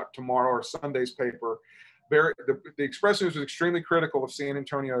coming out tomorrow, or Sunday's paper. The Express News was extremely critical of San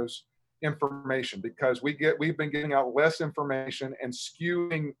Antonio's information, because we've been getting out less information and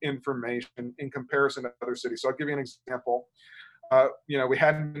skewing information in comparison to other cities. So I'll give you an example. We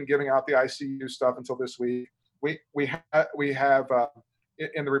hadn't been giving out the ICU stuff until this week. We have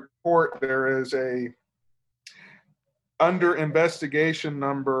in the report, there is a under investigation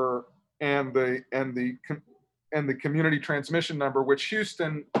number and the community transmission number, which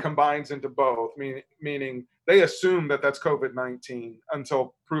Houston combines into both, meaning they assume that that's COVID-19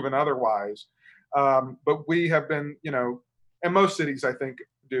 until proven otherwise. But we have been, and most cities I think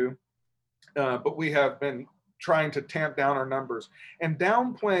do, but we have been trying to tamp down our numbers, and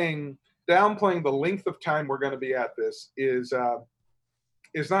downplaying the length of time we're going to be at this is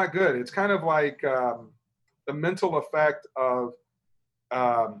not good. It's kind of like the mental effect of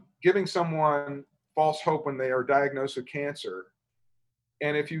giving someone false hope when they are diagnosed with cancer.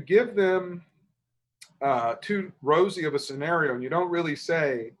 And if you give them too rosy of a scenario and you don't really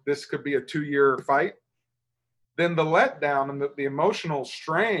say this could be a 2-year fight, then the letdown and the emotional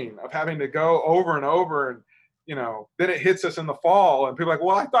strain of having to go over and over, and then it hits us in the fall and people are like,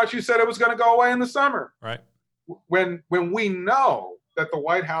 well, I thought you said it was going to go away in the summer. Right. When we know that the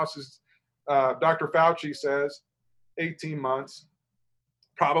White House is, Dr. Fauci says 18 months,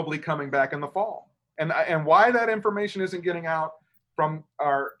 probably coming back in the fall. And why that information isn't getting out from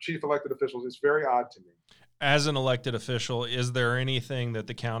our chief elected officials is very odd to me. As an elected official, is there anything that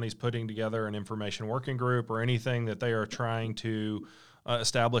the county's putting together, an information working group, or anything that they are trying to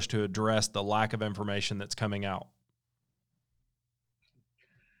establish to address the lack of information that's coming out?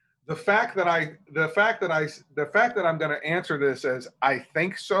 The fact that I'm going to answer this as I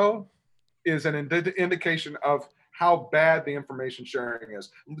think so is an indication of how bad the information sharing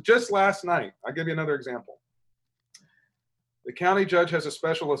is. Just last night, I'll give you another example. The county judge has a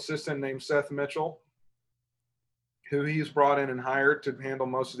special assistant named Seth Mitchell, who he's brought in and hired to handle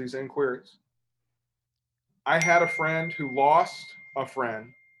most of these inquiries. I had a friend who lost a friend,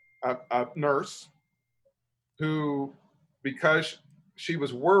 a nurse, who, because she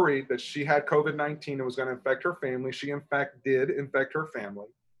was worried that she had COVID-19 and was going to infect her family, she in fact did infect her family.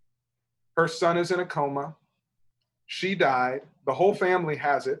 Her son is in a coma. She died. The whole family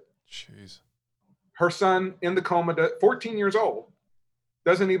has it. Jeez. Her son in the coma, 14 years old,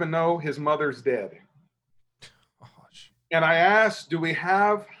 doesn't even know his mother's dead. Gosh. And I asked, do we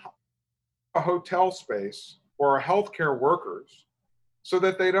have a hotel space for our healthcare workers so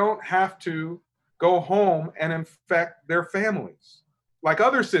that they don't have to go home and infect their families like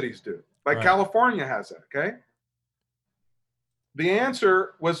other cities do, like Right. California has that, okay? The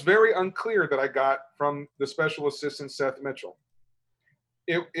answer was very unclear that I got from the Special Assistant Seth Mitchell.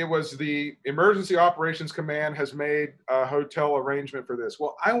 It was the Emergency Operations Command has made a hotel arrangement for this.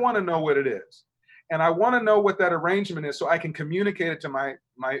 Well, I want to know what it is. And I want to know what that arrangement is so I can communicate it to my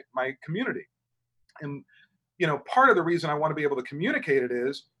community. And, you know, part of the reason I want to be able to communicate it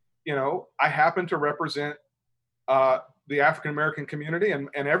is, you know, I happen to represent the African-American community and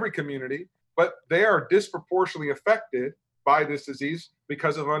every community, but they are disproportionately affected by this disease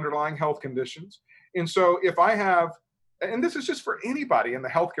because of underlying health conditions. And so if I have, and this is just for anybody in the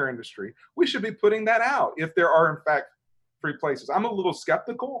healthcare industry, we should be putting that out if there are, in fact, free places. I'm a little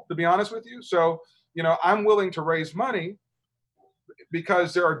skeptical, to be honest with you. So, you know, I'm willing to raise money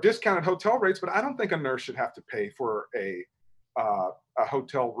because there are discounted hotel rates, but I don't think a nurse should have to pay for a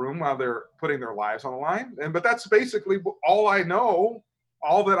hotel room while they're putting their lives on the line. But that's basically all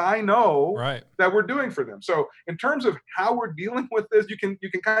that I know Right. that we're doing for them. So in terms of how we're dealing with this, you can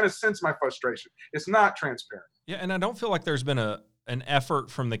kind of sense my frustration. It's not transparent. Yeah, and I don't feel like there's been an effort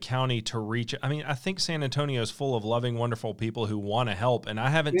from the county to reach. I mean, I think San Antonio is full of loving, wonderful people who want to help, and I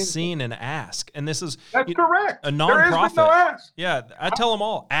haven't seen an ask. And this is correct. A nonprofit. There is no ask. Yeah, I tell them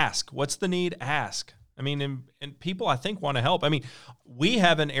all, ask. What's the need? Ask. I mean, and people I think want to help. I mean, we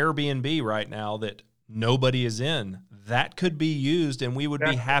have an Airbnb right now that nobody is in. That could be used, and we would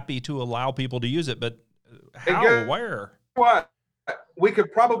be happy to allow people to use it. But how? Where? What? We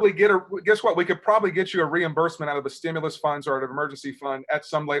could probably guess what? We could probably get you a reimbursement out of the stimulus funds or out of emergency fund at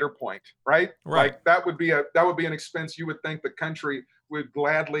some later point, right? Right. Like that would be an expense you would think the country would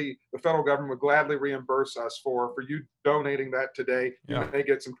gladly, the federal government would gladly reimburse us for you donating that today. You may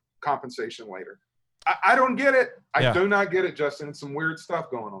get some compensation later. I don't get it. I do not get it, Justin. It's some weird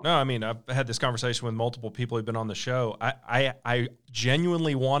stuff going on. No, I mean, I've had this conversation with multiple people who've been on the show. I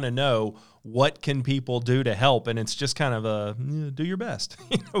genuinely want to know what can people do to help, and it's just kind of do your best.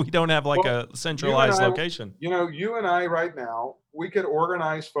 We don't have like a centralized location. You know, you and I right now, we could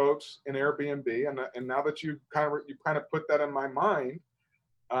organize folks in Airbnb, and now that you kind of put that in my mind,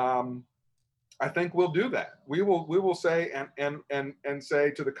 I think we'll do that. We will say and say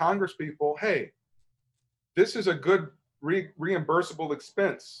to the Congress people, hey, this is a good reimbursable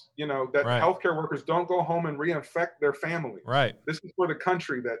expense, you know, that healthcare workers don't go home and reinfect their families. Right. This is for the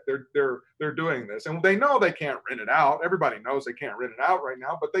country that they're doing this. And they know they can't rent it out. Everybody knows they can't rent it out right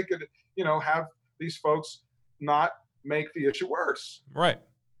now, but they could, you know, have these folks not make the issue worse. Right.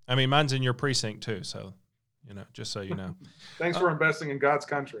 I mean, mine's in your precinct too, so you know, just so you know. Thanks for investing in God's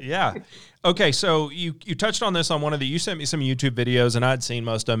country. Yeah. Okay, so you touched on this on you sent me some YouTube videos, and I'd seen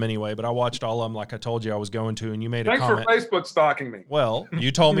most of them anyway, but I watched all of them like I told you I was going to, and you made a comment. Thanks for Facebook stalking me. Well,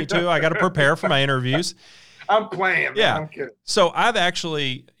 you told me to. I got to prepare for my interviews. I'm playing, man. Yeah. I'm kidding. So I've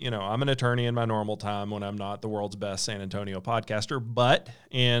actually, you know, I'm an attorney in my normal time when I'm not the world's best San Antonio podcaster, but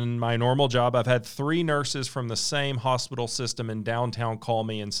in my normal job, I've had 3 nurses from the same hospital system in downtown call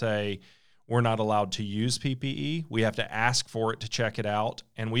me and say, we're not allowed to use PPE. We have to ask for it to check it out.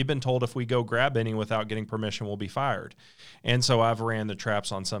 And we've been told if we go grab any without getting permission, we'll be fired. And so I've ran the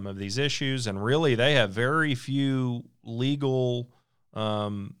traps on some of these issues. And really, they have very few legal,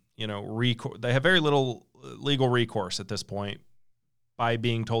 they have very little legal recourse at this point by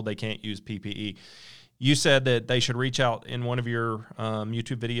being told they can't use PPE. You said that they should reach out in one of your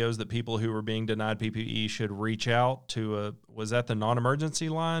YouTube videos that people who were being denied PPE should reach out to was that the non-emergency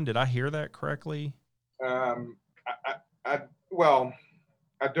line? Did I hear that correctly? I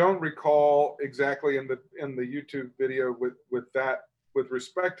don't recall exactly in the YouTube video with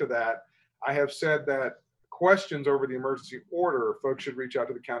respect to that. I have said that questions over the emergency order, folks should reach out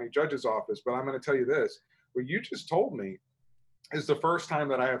to the county judge's office. But I'm going to tell you this: what you just told me is the first time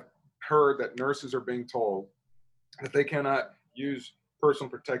that I have heard that nurses are being told that they cannot use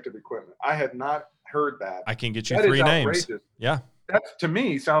personal protective equipment. I had not heard that. I can get you 3 names. Outrageous. Yeah. That to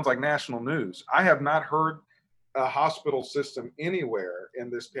me sounds like national news. I have not heard a hospital system anywhere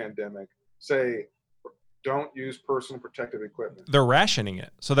in this pandemic say, don't use personal protective equipment. They're rationing it.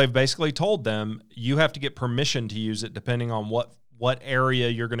 So they've basically told them you have to get permission to use it depending on what area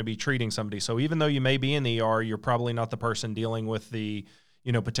you're going to be treating somebody. So even though you may be in the ER, you're probably not the person dealing with the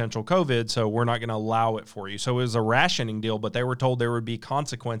potential COVID, so we're not going to allow it for you. So it was a rationing deal, but they were told there would be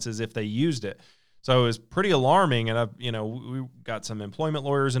consequences if they used it. So it was pretty alarming. And we got some employment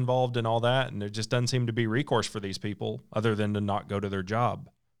lawyers involved in all that, and there just doesn't seem to be recourse for these people other than to not go to their job.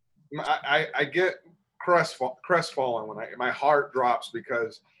 I get crestfallen when my heart drops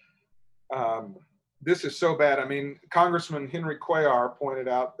because this is so bad. I mean, Congressman Henry Cuellar pointed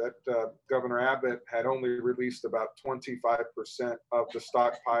out that Governor Abbott had only released about 25% of the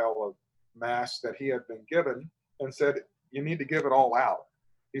stockpile of masks that he had been given, and said, you need to give it all out.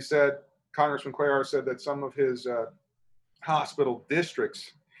 He said, Congressman Cuellar said that some of his hospital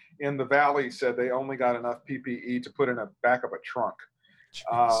districts in the valley said they only got enough PPE to put in the back of a trunk.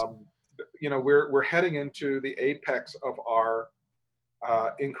 We're heading into the apex of our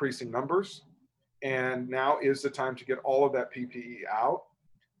increasing numbers, and now is the time to get all of that PPE out.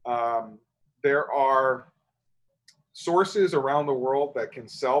 There are sources around the world that can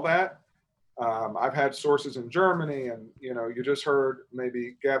sell that. I've had sources in Germany, and you just heard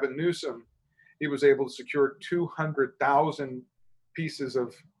maybe Gavin Newsom. He was able to secure 200,000 pieces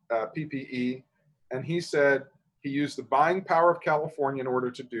of PPE, and he said he used the buying power of California in order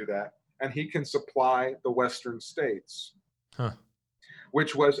to do that, and he can supply the Western states,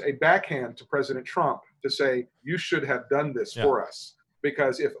 which was a backhand to President Trump to say, you should have done this for us.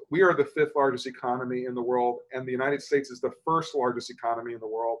 Because if we are the 5th largest economy in the world and the United States is the 1st largest economy in the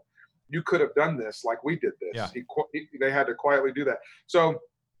world, you could have done this like we did this. They had to quietly do that. So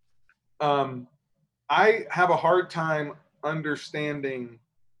I have a hard time understanding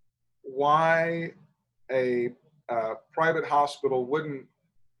why a private hospital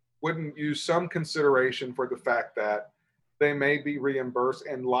wouldn't use some consideration for the fact that they may be reimbursed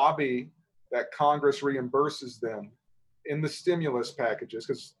and lobby that Congress reimburses them in the stimulus packages,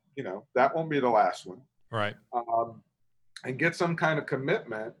 because that won't be the last one, right? And get some kind of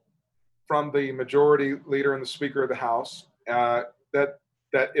commitment from the majority leader and the Speaker of the House that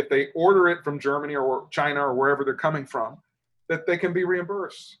if they order it from Germany or China or wherever they're coming from, that they can be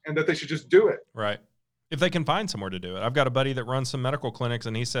reimbursed, and that they should just do it. Right. If they can find somewhere to do it. I've got a buddy that runs some medical clinics,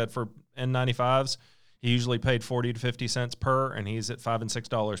 and he said for N95s, he usually paid 40 to 50 cents per, and he's at $5 and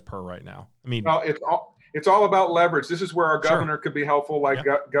 $6 per right now. I mean, well, it's all about leverage. This is where our governor could be helpful, like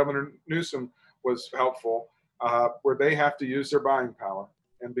Governor Newsom was helpful, where they have to use their buying power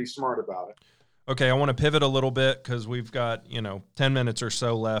and be smart about it. Okay, I want to pivot a little bit because we've got 10 minutes or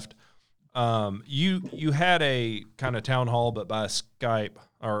so left. You had a kind of town hall, but by Skype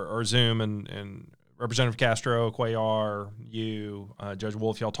or Zoom, and Representative Castro, Cuellar, Judge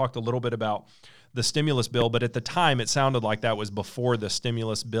Wolf, y'all talked a little bit about the stimulus bill, but at the time it sounded like that was before the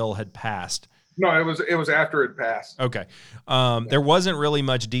stimulus bill had passed. No, it was after it passed. Okay. There wasn't really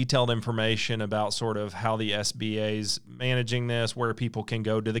much detailed information about sort of how the SBA's managing this, where people can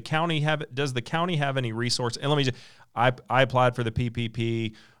go. Does the county have any resource? And let me just, I applied for the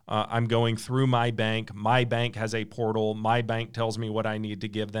PPP. I'm going through my bank. My bank has a portal. My bank tells me what I need to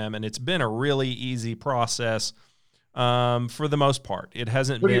give them. And it's been a really easy process for the most part. It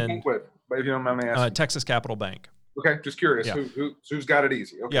hasn't been. Who do you bank with? If you don't mind me asking. Texas Capital Bank. Okay, just curious. Yeah. Who's got it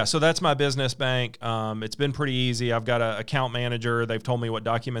easy? Okay. Yeah, so that's my business bank. It's been pretty easy. I've got an account manager. They've told me what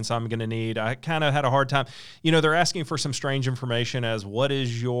documents I'm going to need. I kind of had a hard time. They're asking for some strange information as what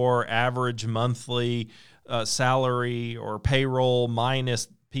is your average monthly salary or payroll minus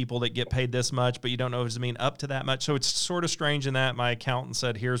people that get paid this much, but you don't know, does it mean up to that much? So it's sort of strange in that my accountant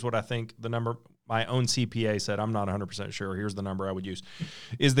said, here's what I think the number. My own CPA said, I'm not 100% sure. Here's the number I would use.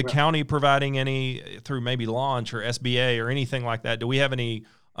 Is the county providing any through maybe Launch or SBA or anything like that? Do we have any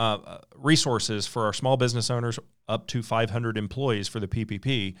resources for our small business owners up to 500 employees for the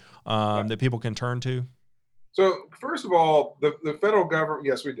PPP that people can turn to? So first of all, the federal government,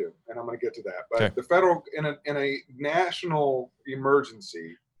 yes, we do. And I'm going to get to that. But the federal, in a national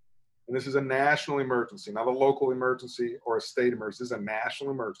emergency, and this is a national emergency, not a local emergency or a state emergency, this is a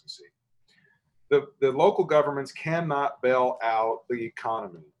national emergency. The local governments cannot bail out the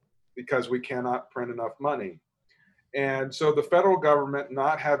economy because we cannot print enough money. And so the federal government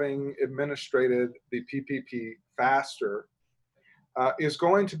not having administrated the PPP faster is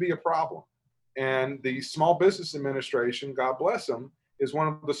going to be a problem. And the Small Business Administration, God bless them, is one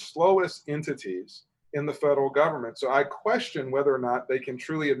of the slowest entities in the federal government. So I question whether or not they can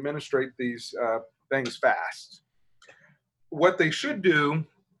truly administrate these things fast. What they should do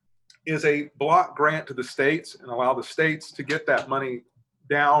is a block grant to the states and allow the states to get that money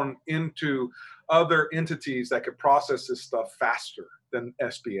down into other entities that could process this stuff faster than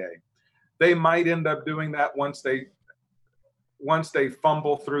SBA. They might end up doing that once they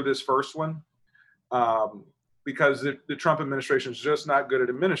fumble through this first one. because the Trump administration is just not good at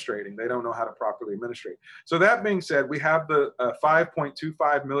administrating. They don't know how to properly administrate. So that being said, we have the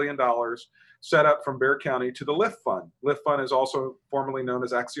 $5.25 million set up from Bexar County to the LIFT Fund. LIFT Fund is also formerly known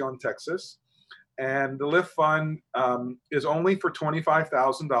as Action Texas. And the LIFT Fund is only for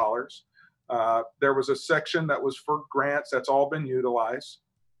 $25,000. There was a section that was for grants. That's all been utilized.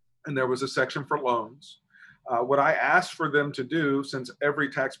 And there was a section for loans. What I asked for them to do, since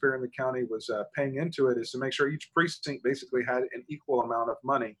every taxpayer in the county was paying into it, is to make sure each precinct basically had an equal amount of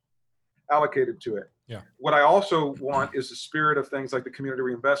money allocated to it. Yeah. What I also want is the spirit of things like the Community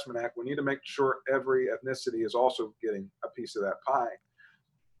Reinvestment Act. We need to make sure every ethnicity is also getting a piece of that pie.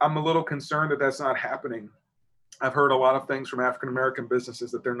 I'm a little concerned that that's not happening. I've heard a lot of things from African-American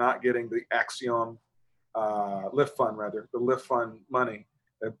businesses that they're not getting the Action LIFT Fund, the LIFT Fund money.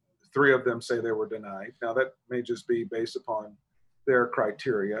 3 of them say they were denied. Now that may just be based upon their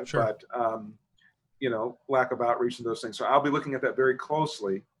criteria, sure. But lack of outreach and those things. So I'll be looking at that very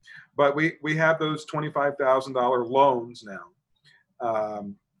closely. But we have those $25,000 loans now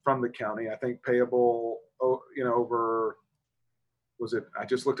from the county. I think payable, over. I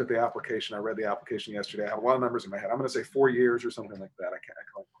just looked at the application. I read the application yesterday. I have a lot of numbers in my head. I'm going to say 4 years or something like that. I can't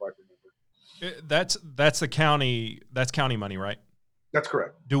quite remember. That's the county. That's county money, right? That's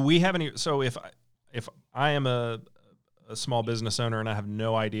correct. Do we have any? So if I am a small business owner and I have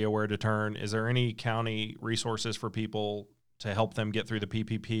no idea where to turn, is there any county resources for people to help them get through the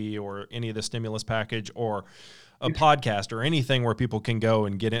PPP or any of the stimulus package or a podcast or anything where people can go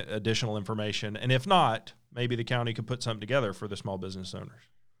and get additional information? And if not, maybe the county could put something together for the small business owners.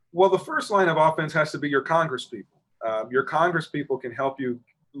 Well, the first line of offense has to be your congresspeople. Your congresspeople can help you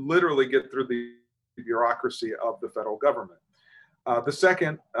literally get through the bureaucracy of the federal government. The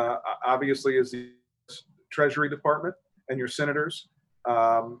second, obviously, is the Treasury Department and your senators.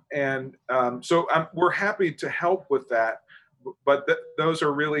 So we're happy to help with that, but those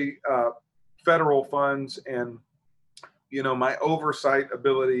are really federal funds, and my oversight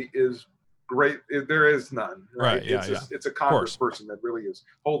ability is great. There is none. Right? It's a congressperson that really is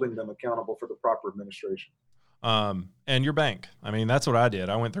holding them accountable for the proper administration. And your bank. I mean, that's what I did.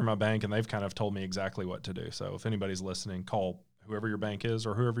 I went through my bank and they've kind of told me exactly what to do. So if anybody's listening, call whoever your bank is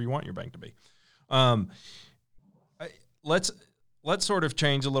or whoever you want your bank to be. Let's sort of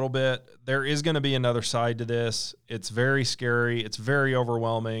change a little bit. There is going to be another side to this. It's very scary. It's very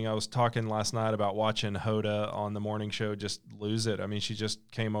overwhelming. I was talking last night about watching Hoda on the morning show just lose it. I mean, she just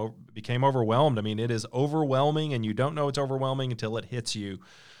became overwhelmed. I mean, it is overwhelming, and you don't know it's overwhelming until it hits you.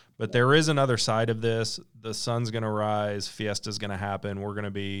 But there is another side of this. The sun's going to rise. Fiesta's going to happen. We're going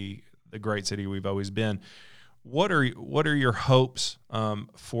to be the great city we've always been. What are your hopes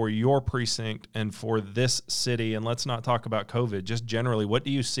for your precinct and for this city? And let's not talk about COVID. Just generally, what do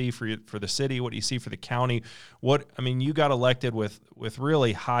you see for the city? What do you see for the county? You got elected with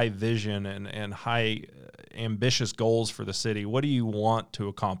really high vision and high ambitious goals for the city. What do you want to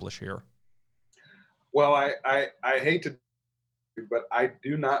accomplish here? Well, I hate to, but I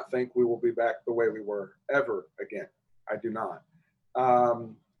do not think we will be back the way we were ever again. I do not.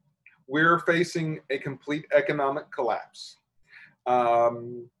 We're facing a complete economic collapse.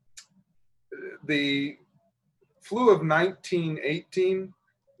 The flu of 1918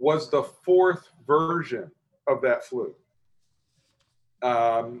 was the 4th version of that flu.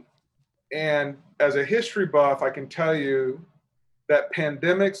 And as a history buff, I can tell you that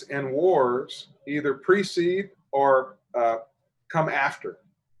pandemics and wars either precede or come after.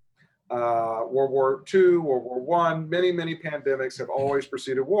 World War II, World War I, many pandemics have always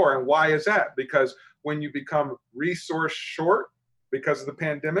preceded war. And why is that? Because when you become resource short because of the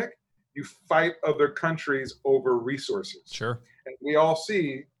pandemic, you fight other countries over resources. Sure. And we all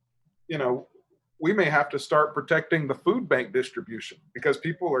see, we may have to start protecting the food bank distribution because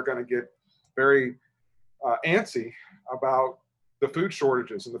people are going to get very antsy about the food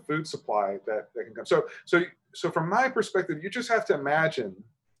shortages and the food supply that can come. So from my perspective, you just have to imagine,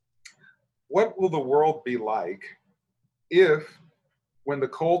 what will the world be like if, when the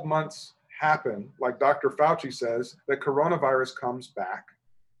cold months happen, like Dr. Fauci says, that coronavirus comes back?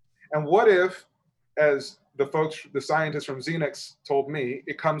 And what if, as the scientists from Xenex told me,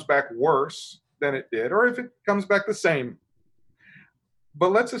 it comes back worse than it did, or if it comes back the same?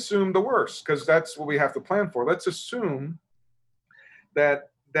 But let's assume the worst, because that's what we have to plan for. Let's assume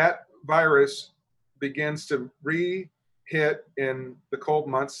that virus begins to hit in the cold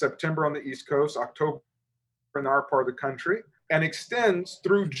months, September on the East Coast, October in our part of the country, and extends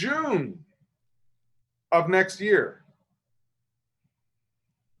through June of next year.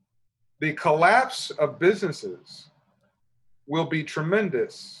 The collapse of businesses will be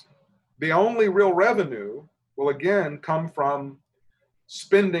tremendous. The only real revenue will again come from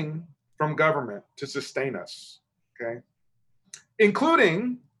spending from government to sustain us, okay?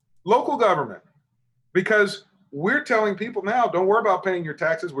 Including local government, because we're telling people now, don't worry about paying your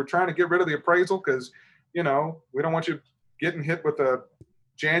taxes. We're trying to get rid of the appraisal because, we don't want you getting hit with a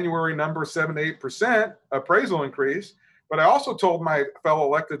January number 7 to 8% appraisal increase. But I also told my fellow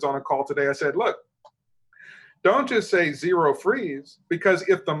electeds on a call today, I said, look, don't just say zero freeze, because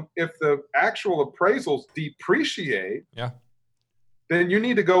if the actual appraisals depreciate, then you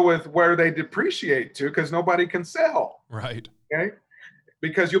need to go with where they depreciate to, because nobody can sell. Right. Okay.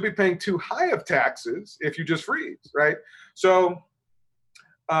 Because you'll be paying too high of taxes if you just freeze, right? So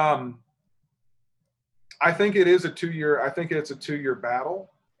I think it's a 2-year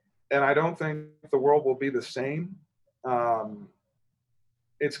battle, and I don't think the world will be the same.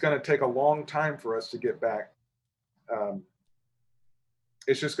 It's going to take a long time for us to get back.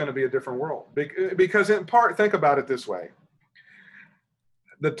 It's just going to be a different world, because in part, think about it this way.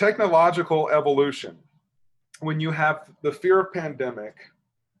 The technological evolution, when you have the fear of pandemic,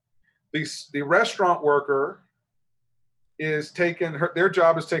 the restaurant worker is their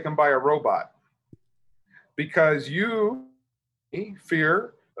job is taken by a robot, because you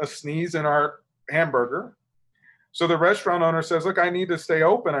fear a sneeze in our hamburger. So the restaurant owner says, look, I need to stay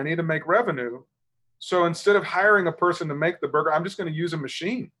open. I need to make revenue. So instead of hiring a person to make the burger, I'm just going to use a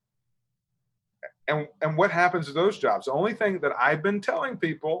machine. And what happens to those jobs? The only thing that I've been telling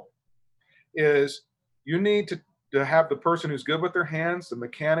people is you need to have the person who's good with their hands, the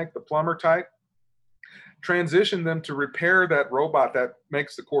mechanic, the plumber type, transition them to repair that robot that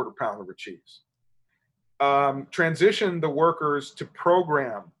makes the quarter pounder with cheese. Transition the workers to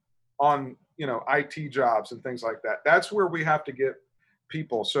program on, IT jobs and things like that. That's where we have to get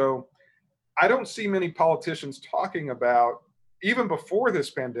people. So I don't see many politicians talking about, even before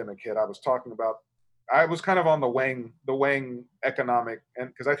this pandemic hit, I was kind of on the Wang economic, and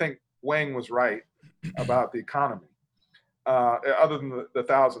because I think Wang was right about the economy, other than the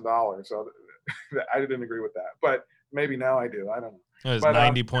 $1,000. So I didn't agree with that, but maybe now I do. I don't know. It was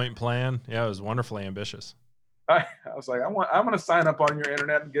 90-point plan. Yeah, it was wonderfully ambitious. I was like, I'm going to sign up on your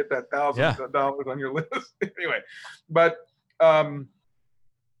internet and get that $1,000 on your list anyway. But I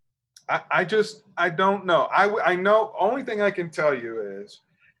don't know. I know, only thing I can tell you is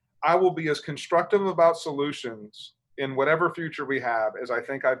I will be as constructive about solutions in whatever future we have as I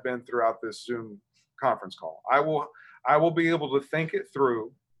think I've been throughout this Zoom conference call. I will be able to think it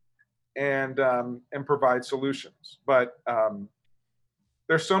through and provide solutions. But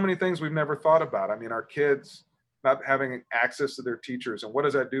there's so many things we've never thought about. I mean, our kids not having access to their teachers, and what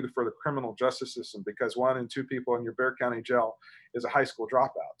does that do for the criminal justice system? Because 1 in 2 people in your Bexar County jail is a high school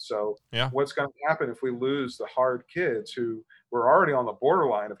dropout. So what's going to happen if we lose the hard kids who were already on the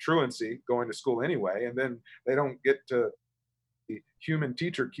borderline of truancy, going to school anyway, and then they don't get to the human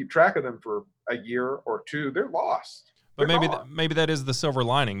teacher keep track of them for a year or 2? They're lost. But maybe that is the silver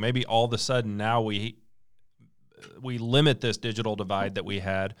lining. Maybe all of a sudden now we limit this digital divide that we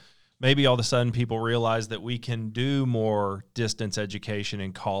had. Maybe all of a sudden people realize that we can do more distance education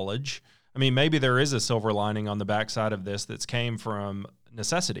in college. I mean, maybe there is a silver lining on the backside of this that's came from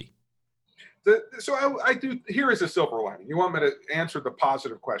necessity. So I do. Here is a silver lining. You want me to answer the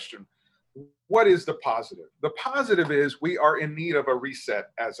positive question? What is the positive? The positive is we are in need of a reset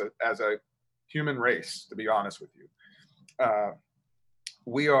as a human race. To be honest with you,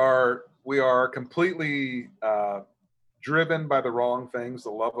 we are completely driven by the wrong things,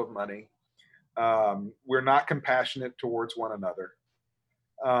 the love of money. We're not compassionate towards one another.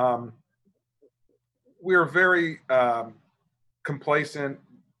 We're very complacent.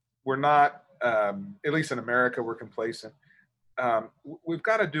 We're not, at least in America, we're complacent. We've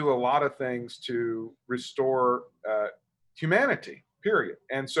got to do a lot of things to restore humanity, period.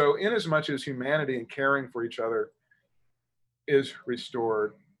 And so in as much as humanity and caring for each other is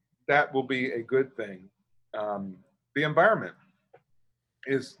restored, that will be a good thing. The environment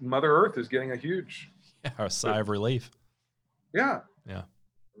Mother Earth is getting a sigh of relief. Yeah. Yeah.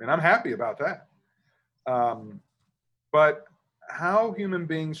 I mean, I'm happy about that. But how human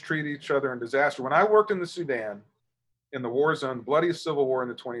beings treat each other in disaster. When I worked in the Sudan, in the war zone, the bloodiest civil war in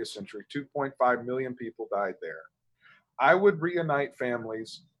the 20th century, 2.5 million people died there. I would reunite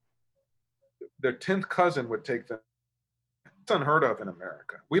families. Their 10th cousin would take them. It's unheard of in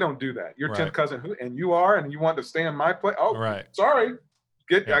America. We don't do that. Your 10th cousin, and you want to stay in my place? Oh, right. Sorry.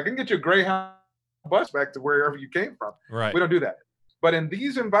 I can get you a Greyhound bus back to wherever you came from. Right. We don't do that. But in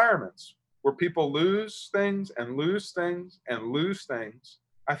these environments where people lose things and lose things and lose things,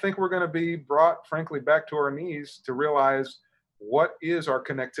 I think we're going to be brought, frankly, back to our knees to realize what is our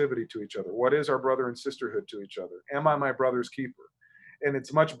connectivity to each other? What is our brother and sisterhood to each other? Am I my brother's keeper? And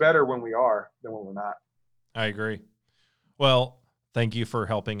it's much better when we are than when we're not. I agree. Well, thank you for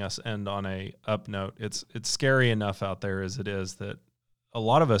helping us end on a up note. It's scary enough out there as it is that a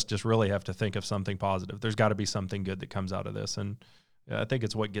lot of us just really have to think of something positive. There's got to be something good that comes out of this. And I think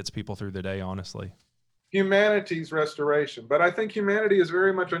it's what gets people through the day, honestly. Humanity's restoration. But I think humanity is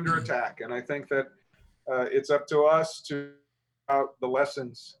very much under attack. And I think that it's up to us to out the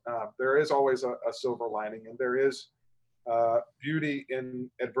lessons. There is always a silver lining, and there is beauty in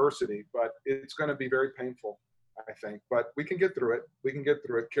adversity, but it's going to be very painful, I think. But we can get through it. We can get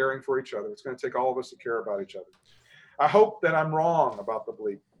through it caring for each other. It's going to take all of us to care about each other. I hope that I'm wrong about the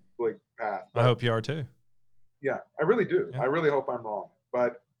bleak path. I hope you are too. Yeah, I really do. Yeah. I really hope I'm wrong.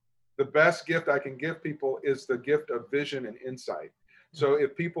 But the best gift I can give people is the gift of vision and insight. So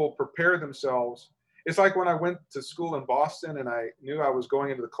if people prepare themselves, it's like when I went to school in Boston and I knew I was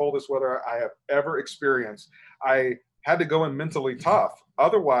going into the coldest weather I have ever experienced. I had to go in mentally tough.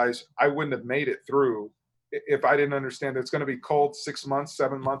 Otherwise, I wouldn't have made it through. If I didn't understand that it's going to be cold 6 months,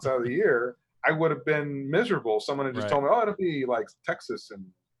 7 months out of the year, I would have been miserable. Someone had just told me, oh, it'll be like Texas in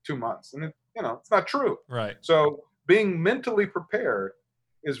 2 months. And it's not true. Right. So being mentally prepared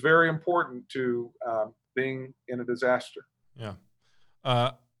is very important to being in a disaster. Yeah.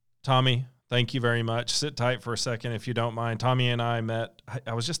 Tommy, thank you very much. Sit tight for a second, if you don't mind. Tommy and I met,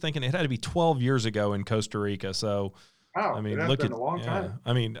 I was just thinking it had to be 12 years ago in Costa Rica. So, wow, I mean, look at a long time.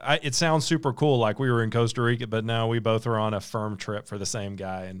 I mean, it sounds super cool. Like we were in Costa Rica, but now we both are on a firm trip for the same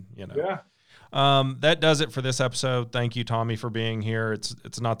guy. And, yeah. That does it for this episode. Thank you, Tommy, for being here.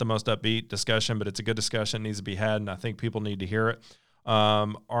 It's not the most upbeat discussion, but it's a good discussion. It needs to be had, and I think people need to hear it.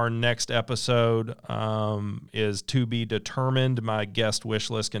 Our next episode is to be determined. My guest wish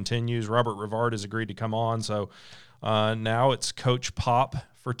list continues. Robert Rivard has agreed to come on, so now it's Coach Pop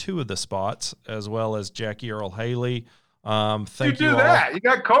for 2 of the spots, as well as Jackie Earl Haley. Thank you all. That? You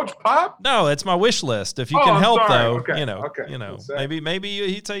got Coach Pop? No, it's my wish list. If you can help, sorry. though, Okay. maybe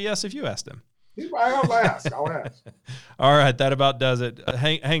he'd say yes if you asked him. I'll ask. All right, that about does it.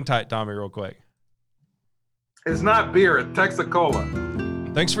 Hang tight, Tommy, real quick. It's not beer, it's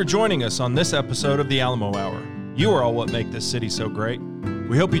Texacola. Thanks for joining us on this episode of the Alamo Hour. You are all what make this city so great.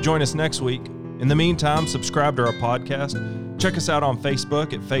 We hope you join us next week. In the meantime, subscribe to our podcast. Check us out on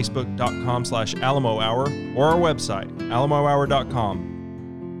Facebook at facebook.com/Alamo Hour or our website,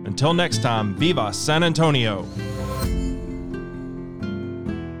 alamohour.com. Until next time, viva San Antonio.